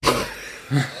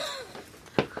Okay.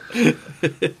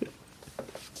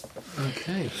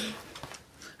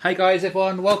 Hey guys,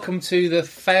 everyone, welcome to the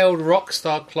Failed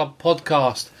Rockstar Club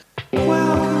podcast.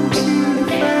 Welcome to the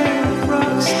Failed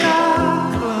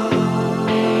Rockstar Club,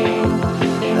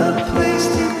 a place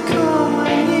to come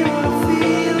when you are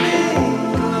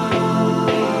feeling low.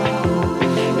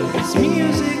 There's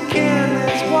music and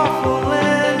there's waffle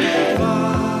and advice.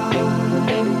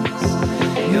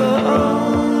 You're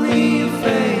only a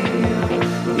failure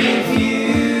if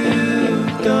you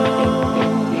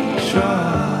don't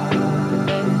try.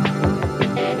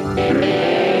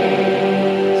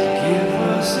 Give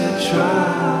us a try.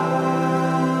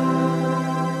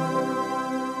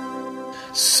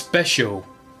 Special.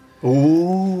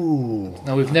 Ooh.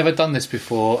 Now, we've never done this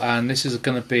before, and this is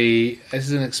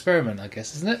an experiment, I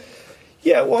guess, isn't it?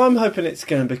 Yeah, well, I'm hoping it's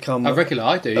going to become A regular,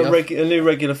 I do. a new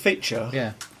regular feature.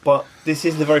 Yeah. But this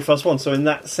is the very first one, so in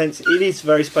that sense, it is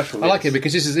very special. I like it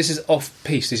because this is off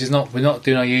piece. This is not. We're not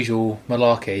doing our usual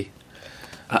malarkey.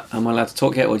 Am I allowed to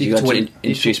talk yet, or do you can want to talk-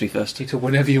 introduce me first? You talk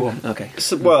whenever you want. Okay.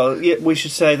 So, well, yeah, we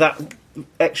should say that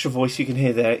extra voice you can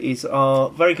hear there is our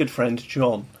very good friend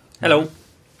John. Hello.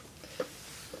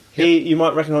 You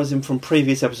might recognise him from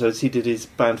previous episodes. He did his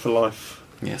Band for Life.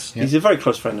 Yes. Yeah. He's a very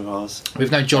close friend of ours.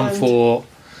 We've known John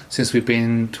since we've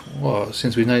known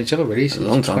each other, really. Since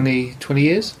long time. 20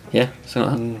 years. Yeah.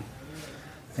 Something like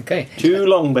that. Okay. Too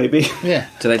long, baby. Yeah.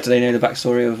 Do they know the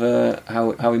backstory of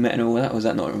how we met and all that? Or is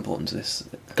that not important to this?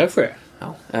 Go for it.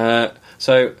 Oh.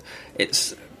 So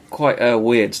it's quite a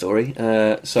weird story.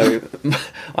 So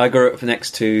I grew up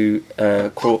next to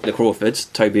the Crawfords,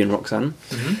 Toby and Roxanne.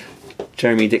 Mm-hmm.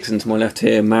 Jeremy Dixon to my left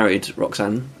here married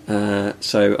Roxanne,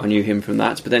 so I knew him from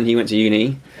that. But then he went to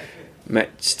uni, met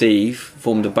Steve,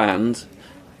 formed a band.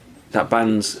 That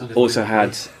band also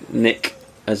had Nick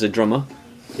as a drummer,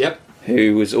 Yep.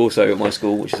 who was also at my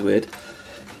school, which is weird.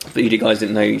 But you guys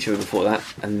didn't know each other before that.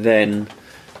 And then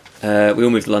we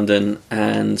all moved to London,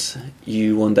 and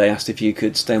you one day asked if you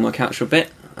could stay on my couch for a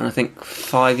bit. And I think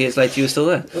 5 years later you were still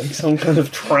there. Like some kind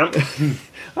of tramp.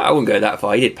 I wouldn't go that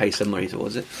far. You did pay some money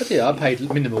towards it. I paid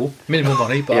minimal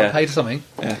money, but I Yeah. paid something.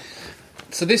 Yeah.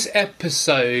 So this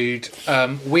episode,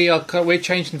 we're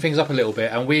changing things up a little bit,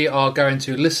 and we are going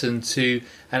to listen to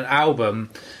an album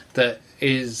that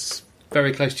is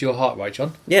very close to your heart, right,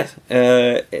 John? Yes.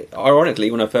 Ironically,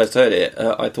 when I first heard it,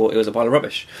 I thought it was a pile of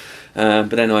rubbish. But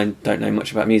then I don't know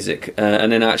much about music.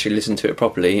 And then I actually listened to it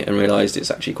properly and realised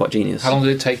it's actually quite genius. How long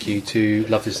did it take you to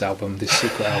love this album, this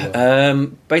secret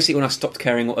album? Basically, when I stopped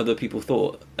caring what other people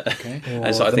thought. Okay.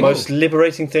 And started The thinking, most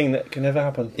liberating thing that can ever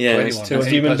happen. yeah, To it's anyone, to a any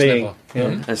human person being. ever. Yeah.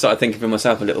 Mhm. and started thinking for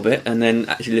myself a little bit, and then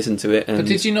actually listened to it. And But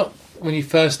did you not, when you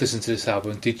first listened to this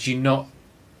album, did you not...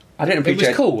 I didn't It appreciate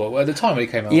was cool at the time when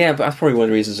it came out. Yeah, but that's probably one of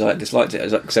the reasons I disliked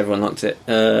it, because everyone liked it.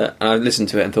 And I listened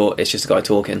to it and thought, it's just a guy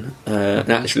talking. And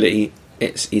actually,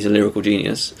 he's a lyrical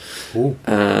genius. Ooh.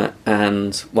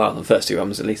 And, well, the first two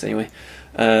albums at least, anyway.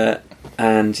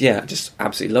 And, yeah, I just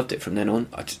absolutely loved it from then on.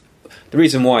 The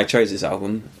reason why I chose this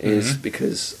album is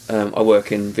because I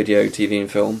work in video, TV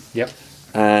and film. Yep.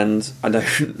 And I know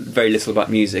very little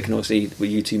about music, and obviously with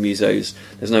you two musos,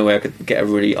 there's no way I could get a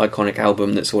really iconic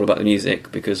album that's all about the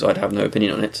music, because I'd have no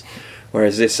opinion on it.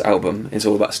 Whereas this album is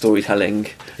all about storytelling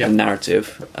and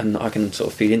narrative, and I can sort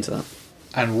of feed into that.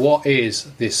 And what is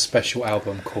this special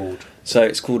album called? So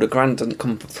it's called A Grand Don't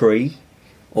Come For Free,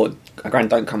 or A Grand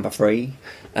Don't Come For Free,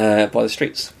 by The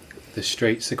Streets. The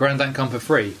Streets. The Grand Don't Come For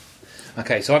Free.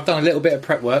 Okay, so I've done a little bit of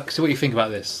prep work. So what do you think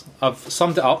about this? I've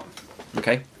summed it up.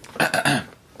 Okay.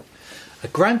 A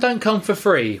Grand Don't Come For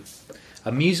Free.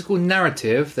 A musical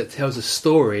narrative that tells a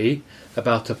story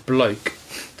about a bloke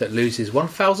that loses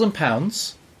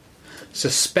 £1,000,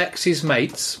 suspects his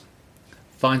mates,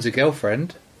 finds a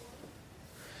girlfriend,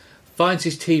 finds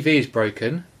his TV is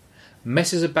broken,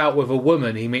 messes about with a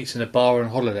woman he meets in a bar on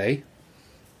holiday,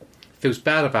 feels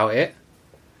bad about it,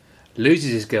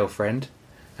 loses his girlfriend,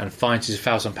 and finds his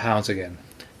 £1,000 again.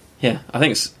 Yeah, I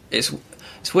think it's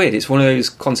weird. It's one of those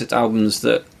concept albums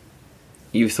that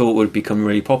you thought would become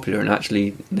really popular and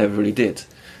actually never really did.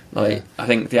 Like, I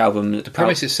think the album... The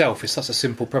premise itself is such a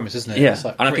simple premise, isn't it? Yeah. It's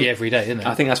like And I pretty think- everyday, isn't it?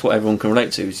 I think that's what everyone can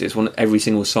relate to. It's every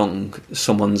single song,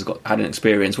 someone's had an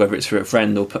experience, whether it's through a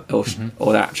friend or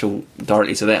the actual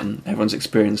directly to them. Everyone's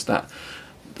experienced that,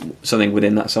 something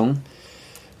within that song.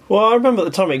 Well, I remember at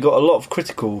the time it got a lot of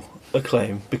critical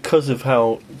acclaim because of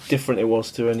how different it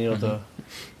was to any other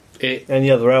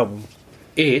album.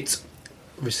 It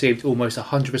received almost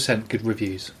 100% good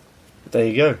reviews. There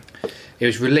you go. It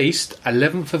was released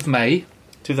 11th of May.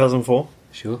 2004.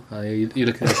 Sure, you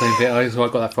look at the same bit. That's where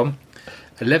I got that from.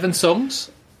 11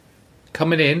 songs,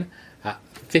 coming in at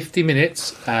 50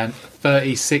 minutes and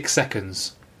 36 seconds.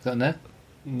 Is that in there?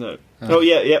 No. Oh,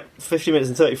 yeah. 50 minutes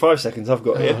and 35 seconds I've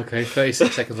got here. Okay,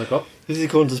 36 seconds I got. This is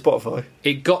according to Spotify.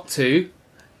 It got to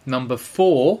number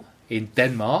 4 in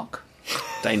Denmark,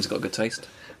 Dane's got good taste.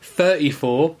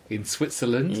 34 in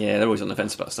Switzerland, Yeah, they're always on the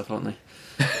fence about stuff, aren't they?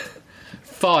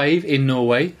 5 in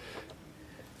Norway,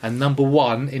 and number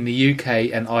 1 in the UK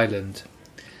and Ireland.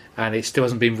 And it still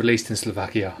hasn't been released in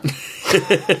Slovakia.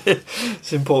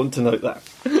 It's important to note that.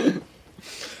 There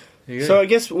you go. So I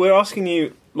guess we're asking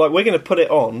you, like, we're going to put it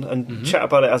on and chat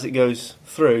about it as it goes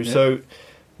through. Yeah. So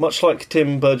much like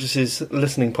Tim Burgess's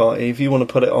listening party, if you want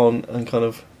to put it on and kind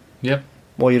of, Yep.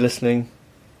 while you're listening,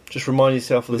 just remind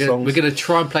yourself of the songs. We're going to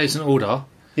try and play this in order.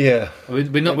 Yeah.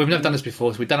 We've never done this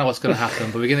before, so we don't know what's going to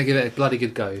happen, but we're going to give it a bloody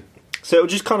good go. So it'll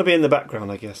just kind of be in the background,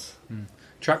 I guess.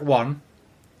 Track 1.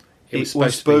 It was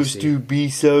was supposed supposed to be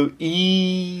so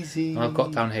easy. And I've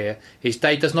got down here. His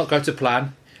day does not go to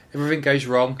plan. Everything goes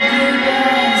wrong.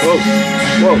 Whoa.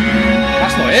 Whoa.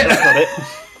 That's not it. That's not it.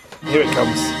 Here it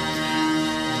comes.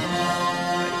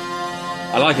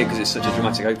 I like it because it's such a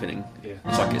dramatic opening. Yeah.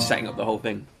 It's like it's setting up the whole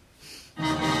thing.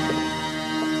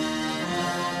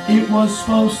 It was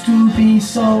supposed to be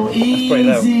so pretty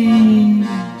loud. easy.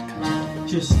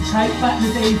 Just take back the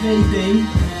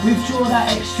DVD, withdraw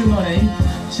that extra money,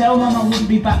 tell Mum I wouldn't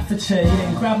be back for tea,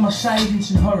 then grab my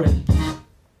savings and hurry.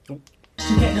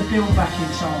 To get the bill back in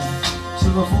time,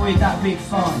 to avoid that big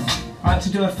fine. I had to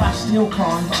do a fast hill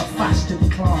climb, but a faster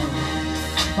decline.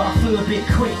 But I flew a bit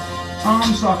quick,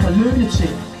 arms like a lunatic.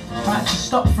 I had to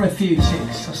stop for a few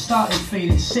ticks, I started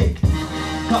feeling sick.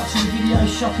 Got to the video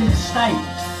shop in the state,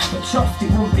 but chuffed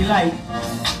it wouldn't be late.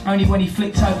 Only when he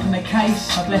flicked open the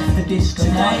case, I'd left the disc.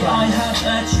 Today I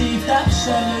have achieved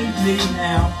absolutely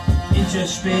now. In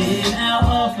just being out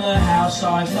of the house,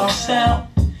 I've lost out.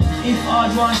 If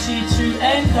I'd wanted to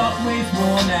end up with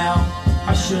more now,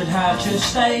 I should have just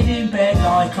stayed in bed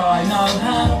like I know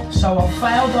how. So I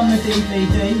failed on the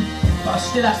DVD, but I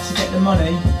still had to get the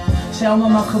money. Tell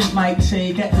Mum I couldn't make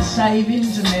tea, get the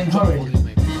savings and then hurry.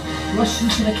 Rush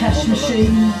into the cash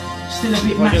machine, still a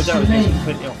bit matched to me.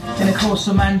 Then of course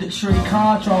the mandatory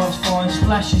car drives by and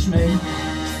splashes me.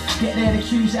 Get there, the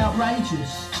queue's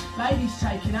outrageous. Ladies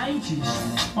taking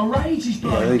ages. My rage is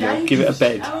blowing there you go. gauges. Give it a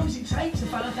bed. How long does it take to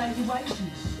validate your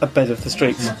wages? A bed of the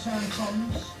streets. I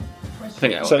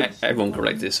think So- everyone can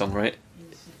relate to this song, right?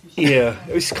 Yeah.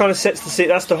 It kind of sets the scene.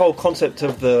 That's the whole concept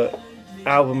of the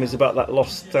album, is about that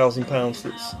lost £1,000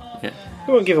 that's... Yeah.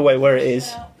 We won't give away where it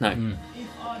is. No.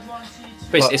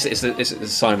 But it's a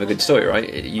sign of a good story,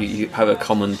 right? You have a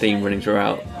common theme running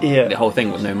throughout Yeah. the whole thing,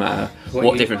 no matter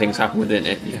what different things happen within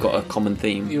it. You've got a common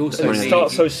theme. You also running It need-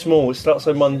 starts so small, it starts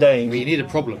so mundane. But you need a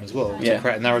problem as well Yeah. to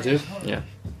create a narrative. Yeah.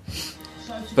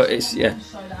 But it's, yeah.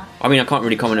 I mean, I can't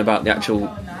really comment about the actual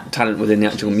talent within the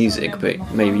actual music,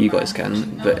 but maybe you guys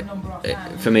can. But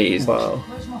for me, it's. Well,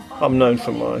 I'm known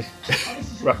for my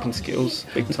rapping skills,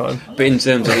 big time. But in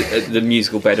terms of the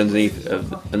musical bed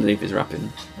underneath his rapping,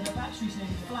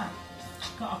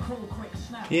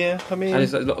 Yeah, I mean... and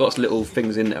there's lots of little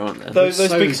things in there, aren't there? Those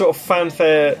so- big sort of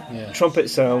fanfare Yeah. trumpet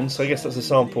sounds, I guess that's a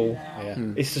sample. Yeah.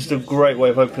 It's just a great way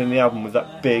of opening the album with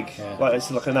that big, Yeah. like it's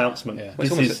like an announcement. Yeah. Well,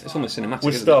 This it's almost cinematic.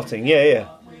 we're isn't starting, yeah.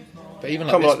 But even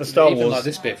Kind of like the Star even Wars like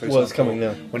this bit, for was example, coming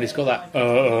now. when it's got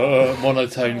that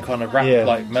monotone kind of rap, Yeah.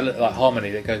 like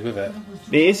harmony that goes with it.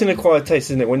 It is an acquired taste,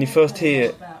 isn't it? When you first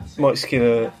hear Mike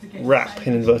Skinner rap,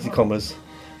 in inverted commas,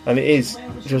 and it is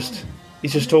just,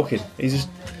 he's just talking. He's just,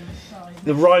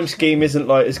 the rhyme scheme isn't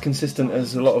like as consistent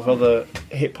as a lot of other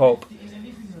hip hop,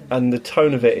 and the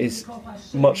tone of it is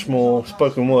much more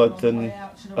spoken word than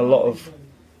a lot of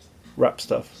rap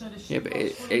stuff. Yeah, but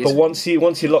But once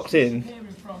you're locked in,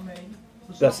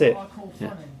 that's it.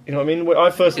 Yeah. You know what I mean? When I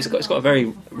first, it's got a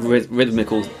very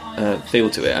rhythmical feel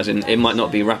to it. As in, it might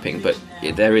not be rapping, but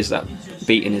there is that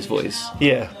beat in his voice.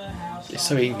 yeah, It's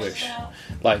so English.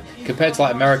 Like, compared to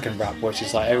like American rap, which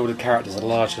is like all the characters are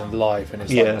larger than life and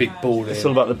it's yeah. like big balding. It's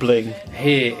all about the bling.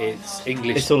 Here it's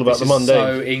English. It's all about This the is mundane.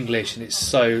 so English, and it's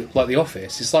so like The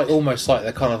Office. It's like almost like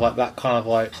they're kind of like that kind of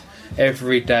like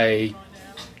everyday,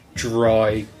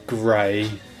 dry, grey.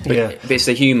 Yeah, But it's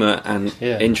the humour and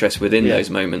Yeah. interest within Yeah. those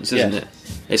moments, isn't Yeah. it?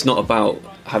 It's not about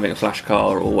having a flash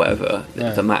car or whatever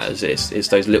No. that matters. It's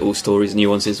those little stories,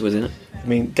 nuances within it. I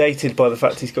mean, dated by the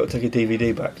fact he's got to take a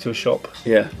DVD back to a shop.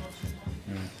 Yeah.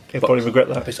 He'll probably regret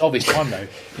But that. it's obvious time though.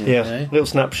 Yeah, Yeah. little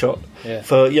snapshot. Yeah.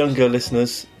 For younger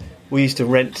listeners, we used to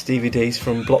rent DVDs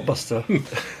from Blockbuster.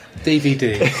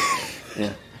 DVD. Yeah.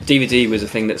 DVD was a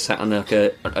thing that sat on like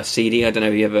a CD. I don't know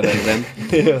if you ever heard of them.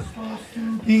 Yeah.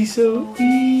 He's so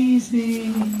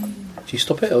easy. Do you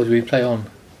stop it or do we play on?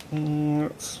 Well,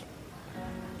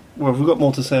 we've got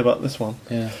more to say about this one.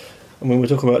 Yeah. I mean, we're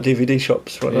talking about DVD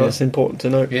shops right now. Yeah. That's important to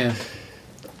note. Yeah.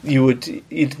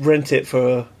 You'd rent it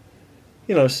for,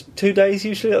 2 days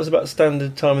usually. That was about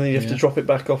standard time, and then you have to drop it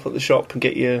back off at the shop and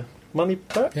get your money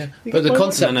back. Yeah. You But get the money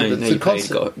concept, No, the you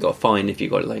concept, got a fine if you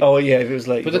got it late. back? Oh yeah, if it was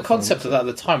late. but you the got concept fined. of that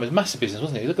at the time was massive business,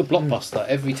 wasn't it? You look at Blockbuster.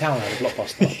 Every town had a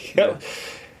Blockbuster. Yeah,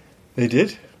 they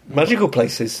did. Magical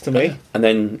places to me. And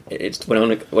then it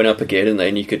went up again, and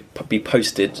then you could be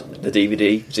posted the DVD, so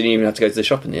you didn't even have to go to the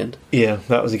shop in the end. Yeah,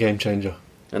 that was a game changer.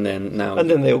 And then now, And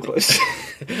then they all closed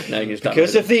now you just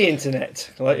because download of the internet.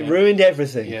 It ruined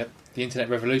everything. Yeah. The internet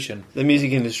revolution. The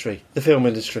music industry, the film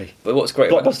industry, it. But what's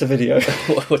great about Blockbuster Video.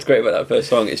 what's great about that first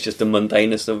song is just the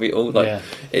mundaneness of it all. Like Yeah.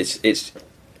 it's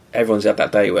everyone's had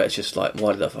that day where it's just like,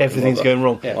 why did I fucking Everything's bother? going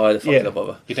wrong. Yeah. Why the fuck Yeah. did I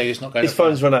bother? Your day is not going His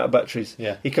phone's run out of batteries.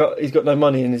 Yeah. He's got no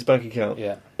money in his bank account.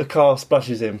 Yeah. A car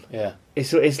splashes him. Yeah.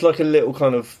 It's like a little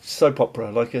kind of soap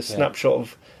opera, like a snapshot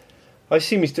of. I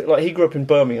assume he's like he grew up in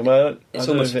Birmingham. I don't know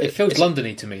almost- if It feels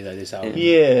Londony to me, though, this album.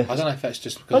 Yeah, I don't know if that's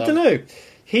just because I don't know.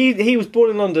 He was born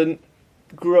in London,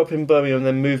 grew up in Birmingham, and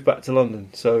then moved back to London.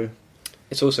 So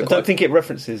It's also I quite, don't think it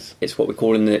references. it's what we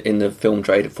call in the film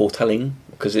trade foretelling,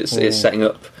 because it's setting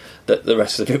up that the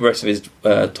rest of his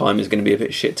time is going to be a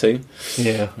bit shit too.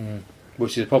 Yeah,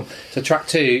 which is a problem. So track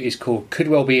 2 is called Could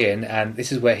Well Be In, and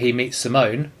this is where he meets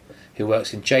Simone, who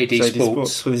works in JD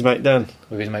Sports with his mate Dan.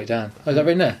 with his mate Dan. Oh, is that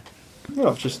written there? No,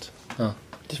 I've just Just I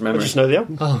remember, just know the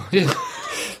album. Oh, yeah.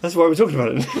 That's why we're talking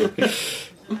about it.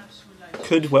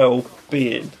 Could well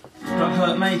be in. Got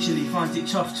hurt majorly, finds it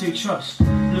tough to trust.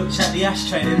 Looked at the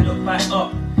ashtray, then looked back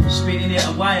up, spinning it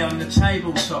away on the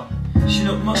tabletop. She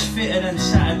looked much fitter than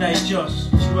Saturday Joss.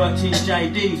 She worked in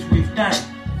JD's with Dan.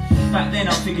 Back then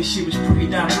I figured she was pretty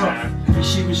damn rough, but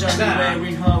she was only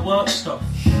wearing her work stuff.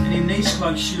 And in these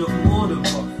clothes she looked more than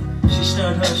rough. She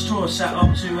stirred her straw, sat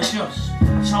up to adjust.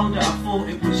 I told her I thought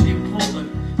it was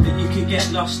important that you could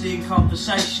get lost in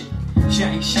conversation,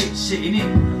 chatting shit, sitting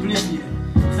in oblivion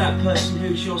of that person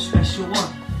who's your special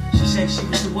one. She said she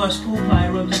was the worst pool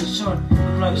player under the sun.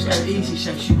 The blokes go easy,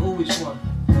 so she always won.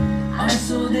 I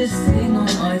saw this thing on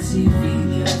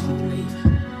ITV the other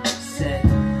week. Said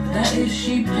that if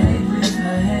she played with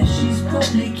her hair, she's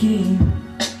probably keen.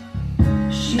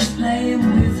 She's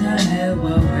playing with her hair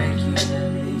well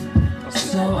regularly,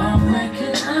 so I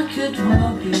reckon I could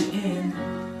well be in.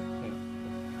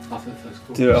 After the first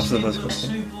chorus. Do it after the first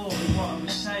question.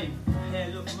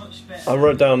 I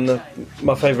wrote down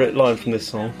my favourite line from this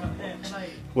song,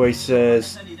 where he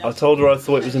says, I told her I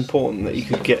thought it was important that you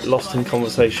could get lost in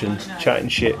conversation, chatting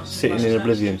shit, sitting in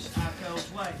oblivion.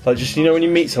 Like, just, when you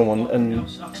meet someone and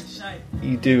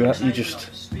you just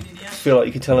feel like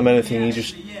you can tell them anything, you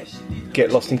just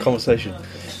get lost in conversation.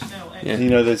 Yeah.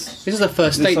 There's This is the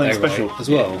first There's date something though, special. right, as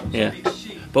well. Yeah.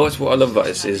 But what I love about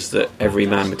this is that every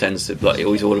man pretends to like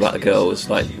always all about the girls,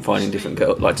 like finding different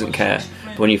girls, like doesn't care.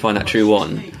 But when you find that true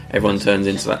one, everyone turns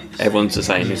into that. Everyone's the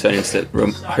same. You turn into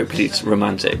hopefully it's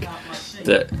romantic.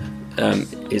 That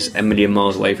is a million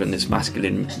miles away from this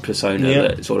masculine persona. Yeah.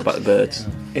 That it's all about the birds.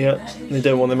 Yeah, they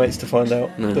don't want their mates to find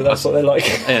out, No. but that's what they like.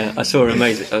 Yeah, I saw an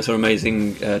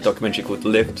amazing documentary called The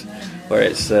Lift, where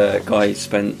it's a guy who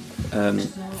spent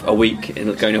a week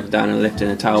going up and down in a lift in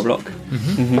a tower block,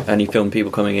 and he filmed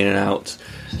people coming in and out.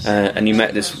 And he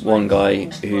met this one guy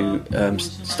who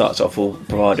starts off all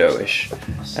bravado-ish.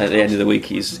 At the end of the week,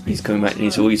 he's coming back and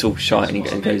he's all shy and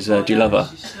he goes, "Do you love her?"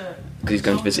 Because he's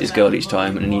going to visit his girl each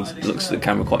time, and he looks at the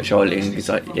camera quite shyly and he's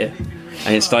like, "Yeah."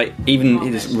 And it's like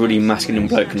even this really masculine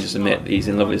bloke can just admit that he's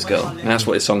in love with this girl, and that's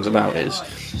what this song's about: is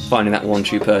finding that one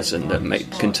true person that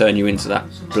can turn you into that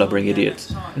blubbering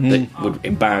idiot that would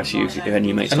embarrass you if any of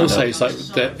your mates. And found also, out.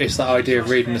 it's like it's that idea of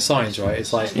reading the signs, right?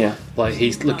 It's like like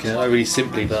he's looking at her really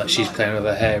simply, but she's playing with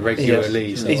her hair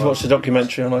regularly. So He's watched a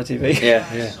documentary on ITV.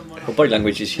 yeah. Well, body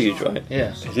language is huge, right?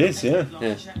 Yeah. It is, yeah.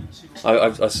 Yeah.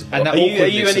 And that Are you awkwardness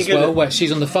any as good well, at- where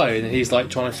she's on the phone and he's like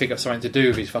trying to figure out something to do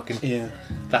with his fucking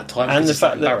that time. And the he's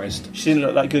like fact that embarrassed. she didn't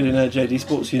look that good in her JD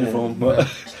Sports uniform,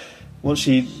 but once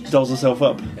she dolls herself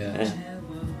up, Yeah.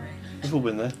 we've all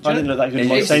been there. I didn't look that good in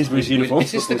my Is- Sainsbury's uniform.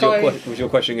 Is this the Was your, guy? was your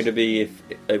question going to be if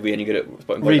are we any good at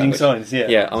spotting body Reading language? signs, yeah.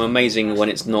 Yeah, I'm amazing when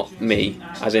it's not me.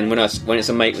 As in when it's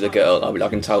a mate with a girl, I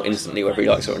can tell instantly whether he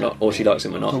likes her or not, or she likes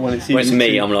him or not. But when it's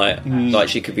me, you I'm like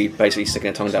she could be basically sticking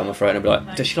her tongue down my throat, and I'd be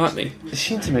like, does she like me? Is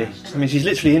she into me? I mean, she's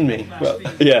literally in me.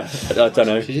 But Yeah, I don't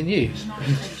know. She's in you.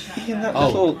 in that Oh.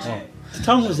 little... The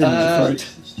tongue was in the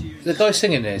throat. The guy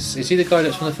singing this, is he the guy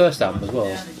that's from the first album as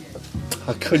well?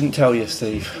 I couldn't tell you,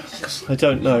 Steve. I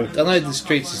don't know. I know The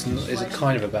Streets is a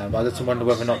kind of a band, but I just wonder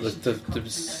whether or not the He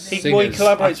singers...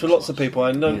 collaborates with lots of people.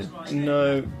 I don't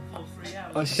know.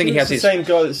 I think he has the his- same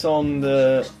guy that's on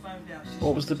the.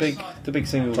 What was the big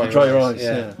single? Dry Your Dry Your Eyes, Eyes.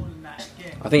 yeah.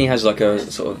 Yeah. I think he has like a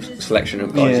sort of selection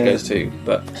of guys he Yeah. goes to,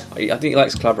 but I think he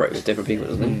likes to collaborate with different people,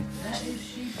 doesn't he?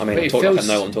 I mean, But I it talk like I feels-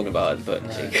 know what I'm talking about, but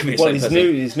it could be the Well, same his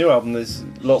person. his new album, there's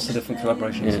lots of different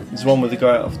collaborations. Yeah. There's one with the guy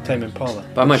out of Tame Impala.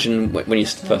 But I imagine when you're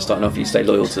first starting off, you stay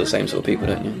loyal to the same sort of people,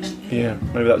 don't you? Yeah,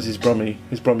 maybe that was his Brummy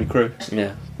crew.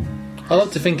 Yeah. I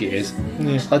like to think it is.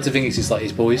 Yeah. I like to think it's just like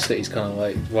his boys that he's kind of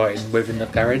like writing with in the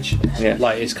garage. Yeah.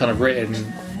 Like it's kind of written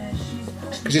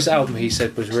because this album he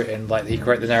said was written like he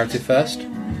created the narrative first,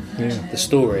 Yeah. the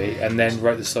story, and then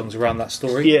wrote the songs around that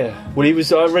story. Yeah. Well,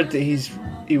 I read that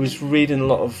he was reading a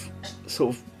lot of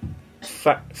sort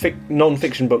of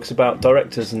non-fiction books about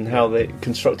directors and how they're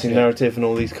constructing narrative and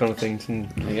all these kind of things, and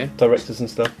There you go. directors and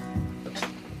stuff.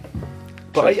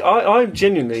 But I'm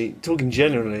genuinely talking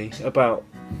generally about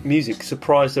music.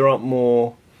 Surprised there aren't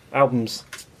more albums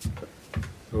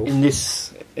Cool. in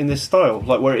this style,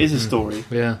 like where it is a story.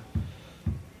 Yeah.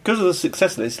 Because of the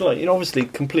success of this, like, you know, obviously,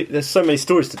 there's so many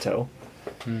stories to tell.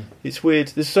 It's weird.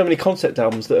 There's so many concept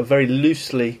albums that are very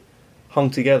loosely hung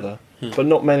together, but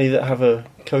not many that have a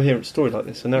coherent story like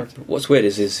this, a narrative. What's weird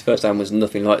is his first album was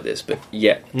nothing like this, but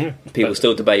yet Yeah. people But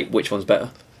still debate which one's better.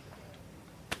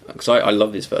 Because I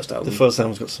loved his first album. the first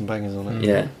album's got some bangers on it.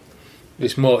 Yeah.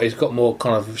 It's got more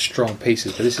kind of strong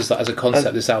pieces, but this is like as a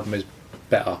concept, this album is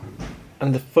better.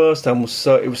 And the first album was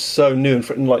so new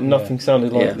and like nothing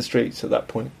sounded like Yeah. the Streets at that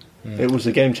point. It was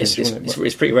a game It's, changer, it's, wasn't it's, it?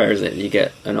 it's pretty rare, isn't it? You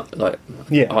get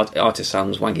Yeah. artist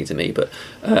sounds wanky to me, but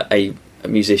a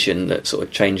musician that sort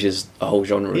of changes a whole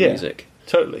genre of Yeah. music.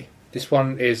 Totally. This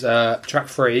one is track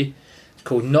 3. It's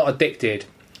called Not Addicted.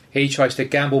 He tries to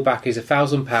gamble back his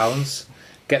 £1,000,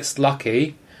 gets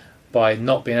lucky by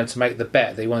not being able to make the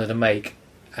bet that he wanted to make,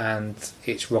 and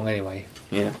it's wrong anyway.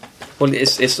 Yeah. Well,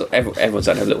 everyone's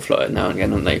had a little flirt now and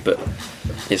again, haven't they? But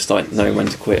it's like knowing when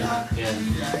to quit. Yeah.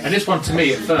 And this one to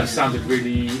me at first sounded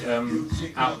really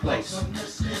out of place.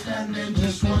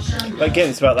 But again,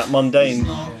 it's about that mundane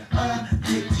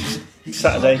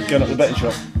Saturday going up the betting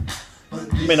shop.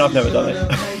 I mean, I've never done it.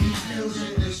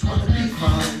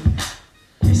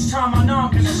 This time I know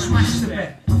I'm gonna smash the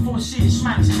bet before she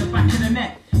smacks in the back of the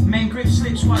neck. Men grip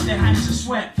slips, wipe their hands to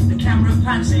sweat. The camera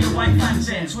pants the away fans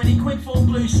ends. 20 quid for a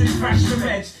blue suit, crash the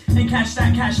reds. Then catch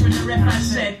that cash when the rep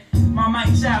has said, my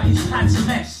mate's out, his pants a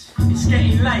mess. It's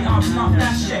getting late, I've not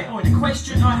dashed yet. Or the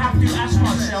question I have to ask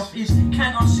myself is,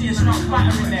 can I see us not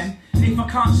battering them? And if I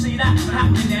can't see that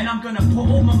happening, then I'm gonna put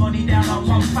all my money down on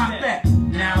one fat bet.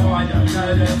 Now I don't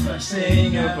know the first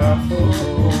thing about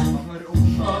football,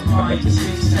 but my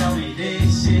instincts tell me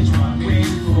this is my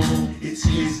windfall. It's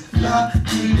his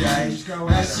lucky day,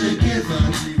 that's a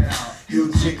given.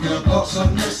 He'll tick the box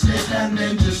on the slip and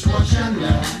then just watch and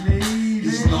learn.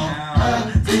 He's not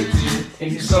addicted, he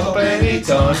can stop any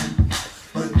time.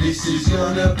 But this is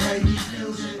gonna pay, he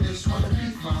feels it, this one will be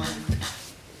fine.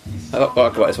 What I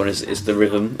like about this one is the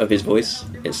rhythm of his voice.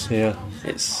 Yeah.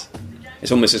 It's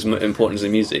almost as important as the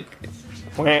music.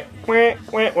 Wah, wah,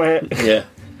 wah, wah. Yeah.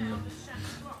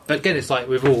 But again, it's like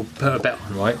we've all put a bet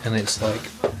on, right? And it's like,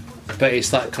 but it's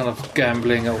that kind of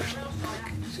gambling.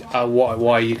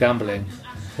 Why are you gambling?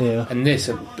 Yeah. And this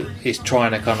is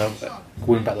trying to kind of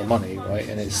win back the money, right?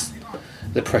 And it's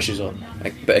the pressure's on.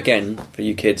 But again, for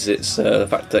you kids, it's the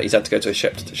fact that he's had to go to a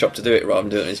shop to do it rather than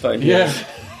do it on his phone.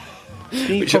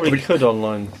 He Which- probably could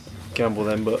online gamble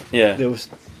then, but Yeah. there was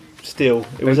still,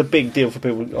 it was a big deal for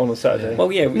people on a Saturday.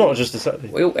 Well, yeah. Not just a Saturday.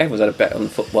 Everyone's had a bet on the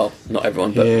football. Well, not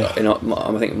everyone, but Yeah.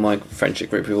 I think my friendship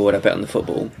group, we've all had a bet on the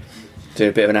football. Do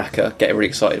a bit of an acca, get really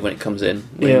excited when it comes in,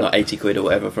 win Yeah. like 80 quid or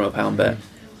whatever from a £1 bet.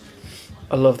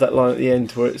 I love that line at the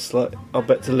end where it's like, I'll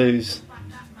bet to lose.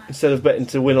 Instead of betting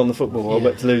to win on the football, I'll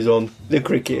bet to lose on the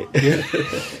cricket.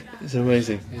 It's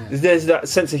amazing. Yeah. There's that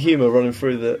sense of humour running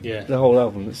through the whole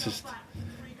album. It's just,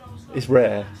 it's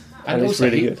rare. And it's also,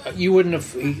 really good. you wouldn't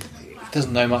have. He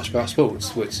doesn't know much about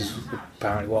sports, which is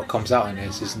apparently what comes out in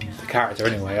this. Is the character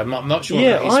anyway? I'm not sure.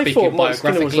 Yeah, that he's I speaking thought Mike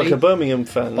Skinner was like a biographically. Birmingham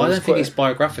fan. But I It was don't think quite- it's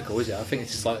biographical, is it? I think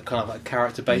it's just like kind of like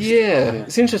character based. Yeah,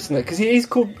 it's interesting because he's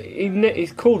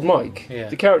called Mike. Yeah.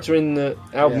 The character in the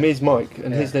album Yeah. is Mike,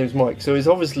 and his name's Mike. So he's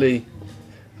obviously.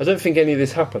 I don't think any of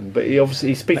this happened, but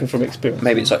he's speaking from experience.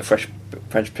 Maybe it's like French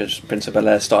Prince of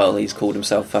Bel-Air style. He's called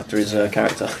himself after his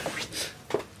character.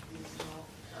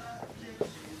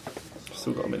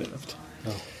 Still got a minute left.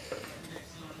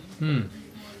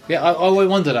 Yeah, I always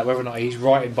wonder that whether or not he's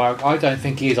writing I don't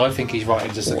think he is. I think he's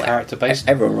writing just a character based.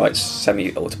 Everyone writes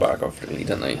semi-autobiographically,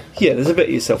 don't they? Yeah, there's a bit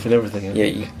of yourself in everything. isn't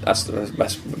Yeah, there? that's the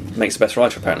best. Makes the best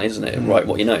writer, apparently, isn't it? Write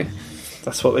what you know.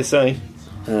 That's what they say.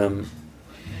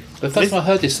 The first time I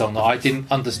heard this song, I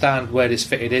didn't understand where this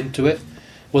fitted into it. It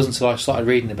wasn't until I started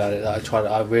reading about it that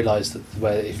I realised that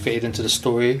where it fitted into the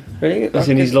story. Really? As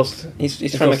in he's lost. He's trying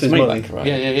to lost make his his money money. back, right?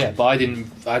 Yeah. But I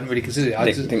hadn't really considered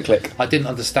it. Didn't click. I didn't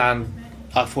understand.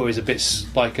 I thought it was a bit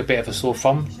of a sore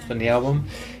thumb from the album.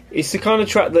 It's the kind of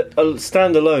track that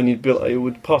stand alone you'd be like, it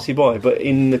would pass you by, but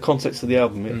in the context of the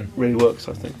album, it really works.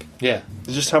 I think Yeah.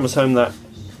 it just hammers home the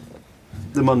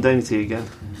mundanity again.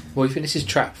 Well, you think this is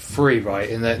track 3, right?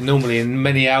 And that normally in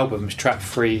many albums, track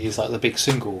 3 is like the big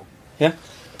single. Yeah.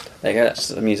 There you go. That's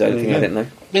the Muso thing I didn't know.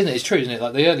 Isn't it? It's true, isn't it?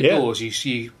 Like the early Yeah. doors,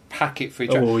 you pack it 3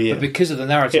 tracks. Oh, yeah. But because of the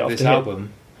narrative Hit of after this hit.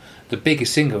 album, the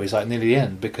biggest single is like near the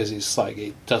end because it's like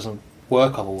it doesn't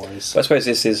work otherwise. But I suppose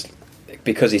this is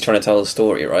because he's trying to tell a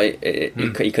story, right?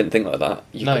 You couldn't think like that.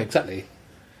 No, exactly.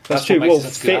 That's what true. makes Well, it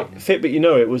such a good album. Fit, but you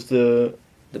know it was the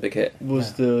big hit. that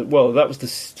was the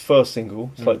first single.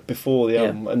 It's like before the Yeah.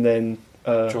 album, and then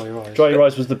Dry Your Eyes. Dry Your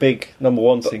Eyes was the big number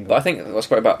 1 single. But I think what's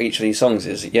great about each of these songs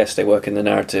is, yes, they work in the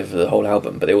narrative of the whole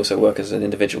album, but they also work as an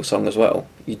individual song as well.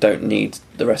 You don't need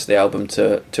the rest of the album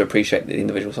to appreciate the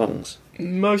individual songs.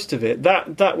 Most of it.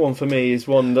 That one for me is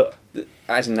one that.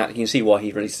 As in that, you can see why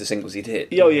he released the singles he did.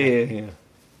 Oh yeah.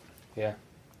 Yeah.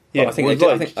 But I think well, they do,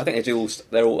 like, I think they do all.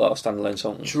 They're all standalone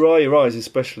songs. Dry Your Eyes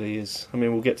especially is. I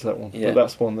mean, we'll get to that one, Yeah. but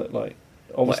that's one that like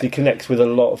obviously connects with a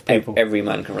lot of people. Every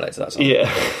man can relate to that song.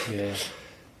 Yeah. Yeah.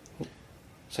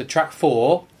 So track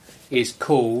 4 is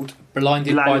called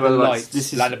 "Blinded Land by of the the Lights. Lights."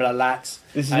 This is- Blinded by the Lights.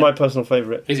 This is And- my personal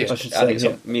favourite. Is it? I should I say. think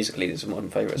Yeah. musically, this is one of my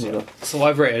favourites. Yeah. So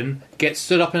I've written: "Gets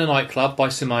stood up in a nightclub by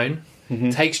Simone,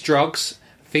 takes drugs,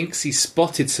 thinks he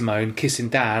spotted Simone kissing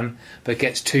Dan, but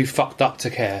gets too fucked up to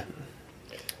care."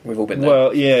 We've all been there.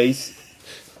 Well, yeah,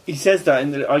 he says that,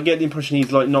 and I get the impression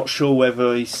he's like not sure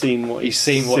whether he's seen what He's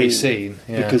seen what he's seen.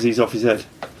 Yeah. because he's off his head.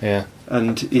 Yeah.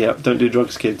 And yeah, don't do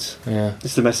drugs, kids. Yeah.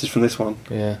 It's the message from this one.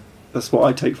 Yeah. That's what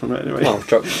I take from it anyway. Well,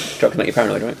 drugs can make you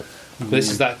paranoid, right? But this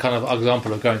is that kind of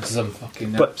example of going to some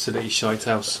fucking But- absolutely shite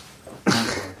house.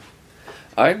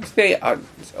 I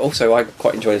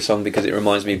quite enjoy the song because it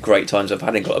reminds me of great times I've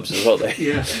had in clubs as well. Though.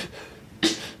 Yeah.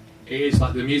 It is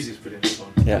like the music's brilliant. This one.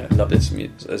 Yeah, I love this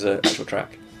as an actual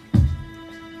track.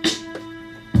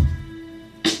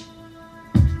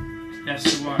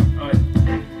 That's the one. Right.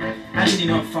 How did he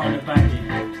not find a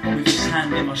baggie with his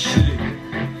hand in my shoe?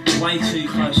 Way too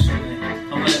close for me.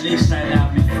 Oh well, at least they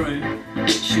allowed me through.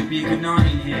 Should be a good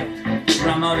night in here.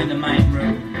 Ramo in the main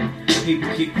room. People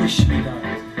keep pushing me though.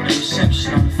 No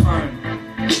reception on the phone.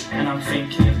 And I'm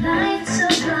thinking, Lights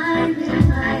are blinding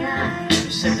my eyes. they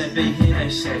said they'd be here, they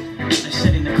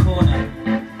said in the corner.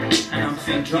 And I'm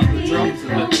thinking, Drums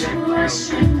are really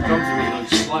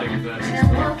slow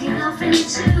They're walking off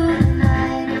into the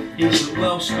night. these look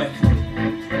well speckled,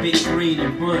 a bit green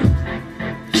and blue.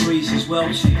 Threes is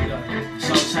well cheap though,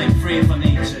 so I'll take 3 if I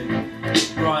need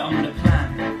to. Right, I'm gonna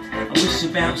plan. I wish the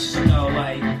bouncers would go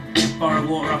away. Borrow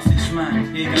water off this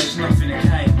man, here goes nothing to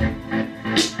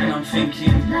cake. And I'm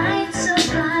thinking, Lights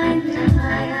are blinding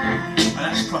my eyes. oh,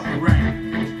 that's proper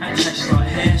rain. That tastes like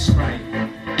hairspray.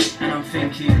 And I'm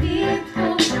thinking,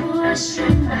 People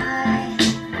pushing by.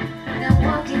 They're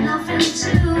walking off into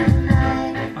the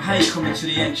night. I hate coming to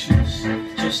the entrance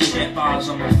just to get bars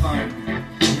on my phone.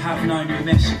 You have no new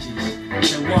messages,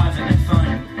 so why haven't they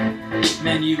phoned?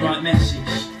 Menu right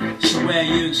message, so where are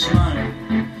you and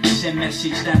Simone? Send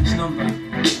message Dan's number,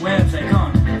 where have they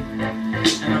gone?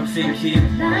 And I'm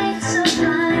thinking, Lights are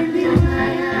blinding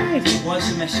my eyes.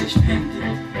 why's the message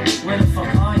pending? Where the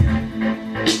fuck are you?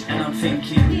 And I'm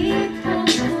thinking, People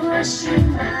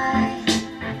pushing by.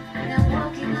 They're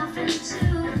walking off into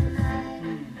the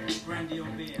night. brandy or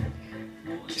beer?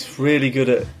 It's really good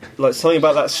at like something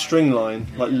about that string line,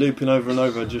 like looping over and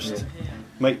over. Just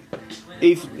make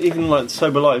even like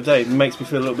sober light of day, it makes me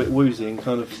feel a little bit woozy and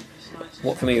kind of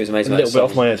What for me was a amazing little about bit the off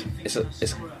song, my head.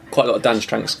 it's quite a lot of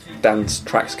dance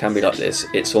tracks can be like this.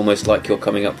 It's almost like you're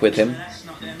coming up with him.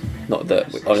 Not that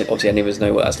obviously any of us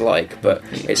know what that's like, but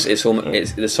it's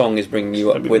almost the song is bringing you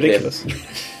up That'd be with ridiculous. him.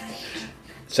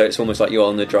 So it's almost like you're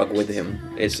on the drug with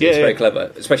him. It's Yeah, very yeah.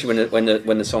 clever, especially when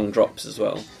the song drops as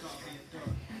well.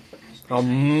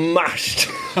 I'm mashed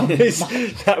on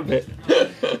that bit.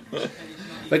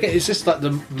 Like it's just like the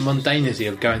mundanity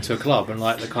of going to a club and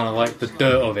like the kind of like the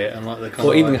dirt of it and like the kind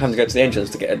Or of even like, having to go to the entrance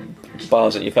to get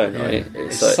bars on your phone, yeah. right?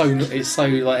 It's like- so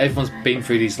like everyone's been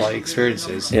through these like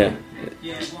experiences. yeah.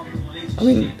 I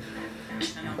mean,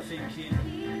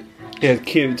 Yeah, the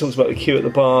queue. It talks about the queue at the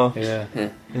bar. Yeah.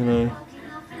 You know,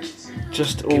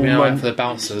 just all Keeping an eye out for the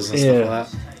bouncers and stuff like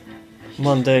that.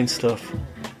 mundane stuff.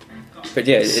 but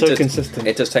yeah, It's so consistent.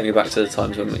 It does take me back to the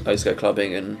times when I used to go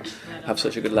clubbing and have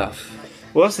such a good laugh.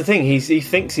 Well, that's the thing. He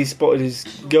thinks he's spotted his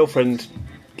girlfriend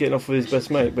getting off with his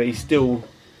best mate, but he's still.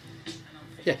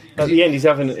 Yeah, At the end, he's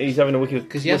having a wicked,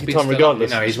 because he has wicked been time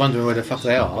regardless. he's wondering where the fuck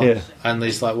they are. Yeah. And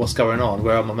he's like, "What's going on?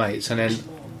 Where are my mates?" And then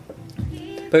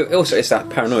But also, it's that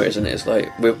paranoia, isn't it? It's like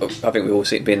I think we've all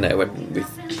been there when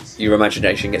your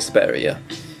imagination gets the better of you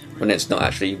when it's not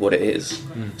actually what it is.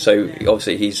 So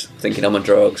obviously, he's thinking, "I'm on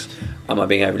drugs. Am I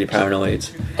being overly paranoid?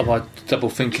 am I double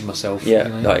thinking myself? Yeah,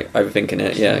 you know? like overthinking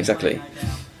it. Yeah, exactly."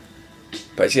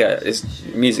 But it's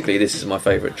musically, this is my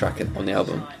favourite track on the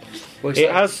album. Well,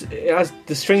 It has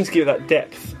the strings give it that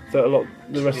depth that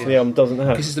the rest of the album doesn't have.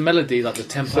 because it's the melody, like the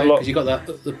tempo. a lot- Because you got that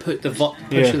the push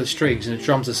Yeah. of the strings, and the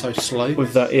drums are so slow.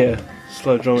 With that,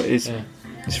 slow drum, it's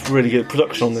really good.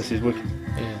 Production on this is wicked,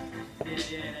 Yeah.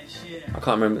 I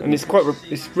can't remember. and it's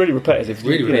really repetitive.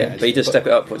 Really you know. repetitive. But he does step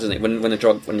it up, doesn't he? When the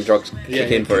drugs Yeah,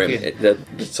 kick in for him, kick in.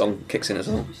 the song kicks in as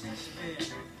well.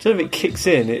 I don't know if it kicks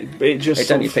in. It just It sort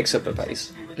definitely of, picks up a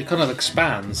bass. It kind of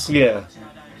expands. yeah.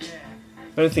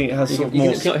 I don't think it has sort of You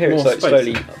more. can hear it more space.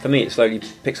 slowly. For me, it slowly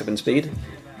picks up in speed.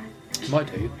 Might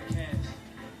do.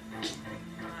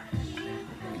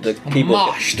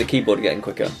 The keyboard getting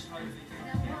quicker.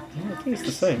 I think it's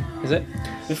the same. Is it?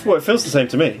 It feels the same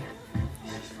to me.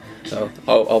 So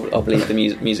I'll believe the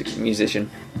musician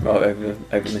rather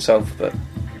over myself, but it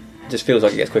just feels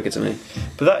like it gets quicker to me.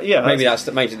 But that, Maybe that's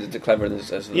the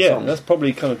cleverness of the yeah, song. that's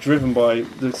probably kind of driven by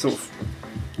the sort of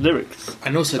lyrics.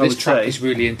 And also, I this would track say. is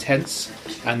really intense,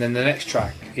 and then the next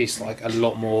track is like a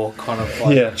lot more kind of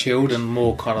like Yeah. chilled and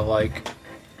more kind of like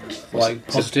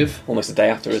positive. Almost the day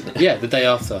after, isn't it? Yeah, the day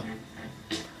after,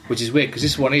 which is weird because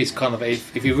this one is kind of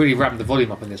if you really ramp the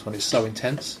volume up in this one, it's so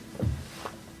intense.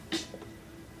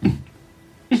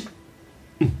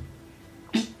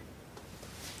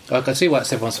 I can see why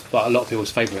it's everyone's, like, a lot of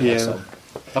people's favourite. Yeah. That song.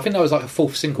 I think that was like a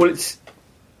fourth single. Well, it's.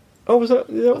 Oh, was that?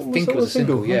 I think it was a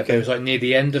single, yeah, but it was like near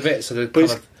the end of it, so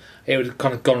it would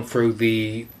kind of gone through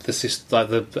the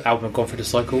album had gone through the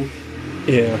cycle.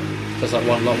 Yeah, So it's like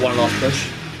one last push.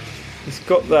 it's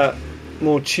got that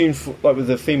more tuneful, like with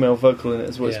the female vocal in it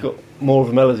as well. Yeah. It's got more of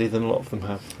a melody than a lot of them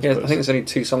have. Yeah, I think there's only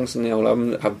 2 songs in the whole album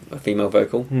that have a female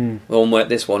vocal. Hmm. The one where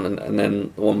this one, and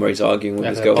then the one where he's arguing with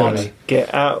his Okay, girlfriend. Barney.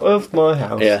 Get out of my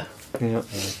house. Yeah, Yeah.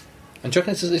 And do you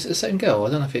reckon it's the same girl? I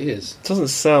don't know if it is. It doesn't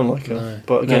sound like her, No.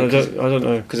 but again, No, I don't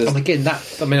know. because And again,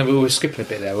 we were skipping a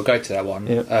bit there. We'll go to that one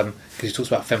Yeah. because he talks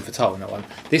about femme fatale in that one.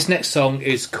 This next song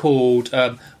is called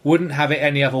 "Wouldn't Have It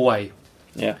Any Other Way,"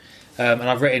 yeah, and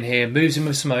I've written here: moves in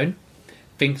with Simone,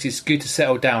 thinks it's good to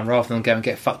settle down rather than go and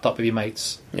get fucked up with your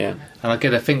mates. yeah. And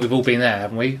I think we've all been there,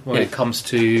 haven't we? When Yeah. it comes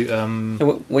to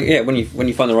Yeah, when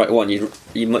you find the right one, you'd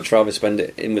much rather spend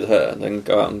it in with her than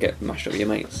go out and get mashed up with your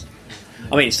mates.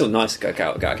 I mean, it's still nice to go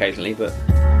out occasionally, but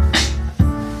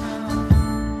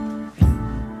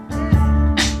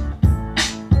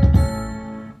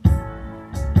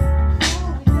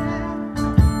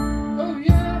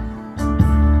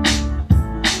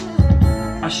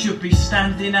I should be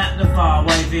standing at the bar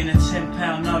waving a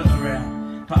 £10 note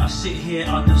around, but I sit here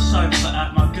on the sofa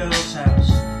at my girl's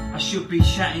house. I should be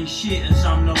chatting shit as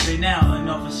I'm nobbing out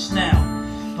another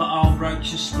snout, but I'll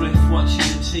roach a spliff watching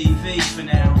the TV for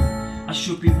now. I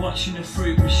should be watching the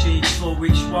fruit machine for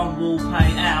which one will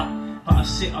pay out, but I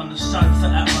sit on the sofa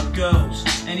at my girl's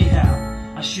anyhow.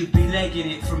 I should be legging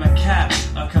it from a cab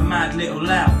like a mad little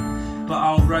lout, but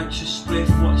I'll roach a spliff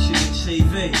watching the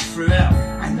TV throughout.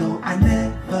 I know I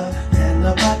never tell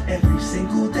about every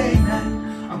single day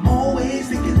night. I'm always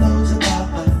thinking loads about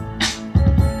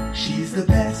her. She's the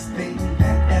best thing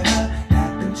that ever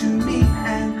happened to me,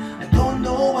 and I don't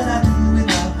know what I'd do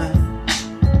without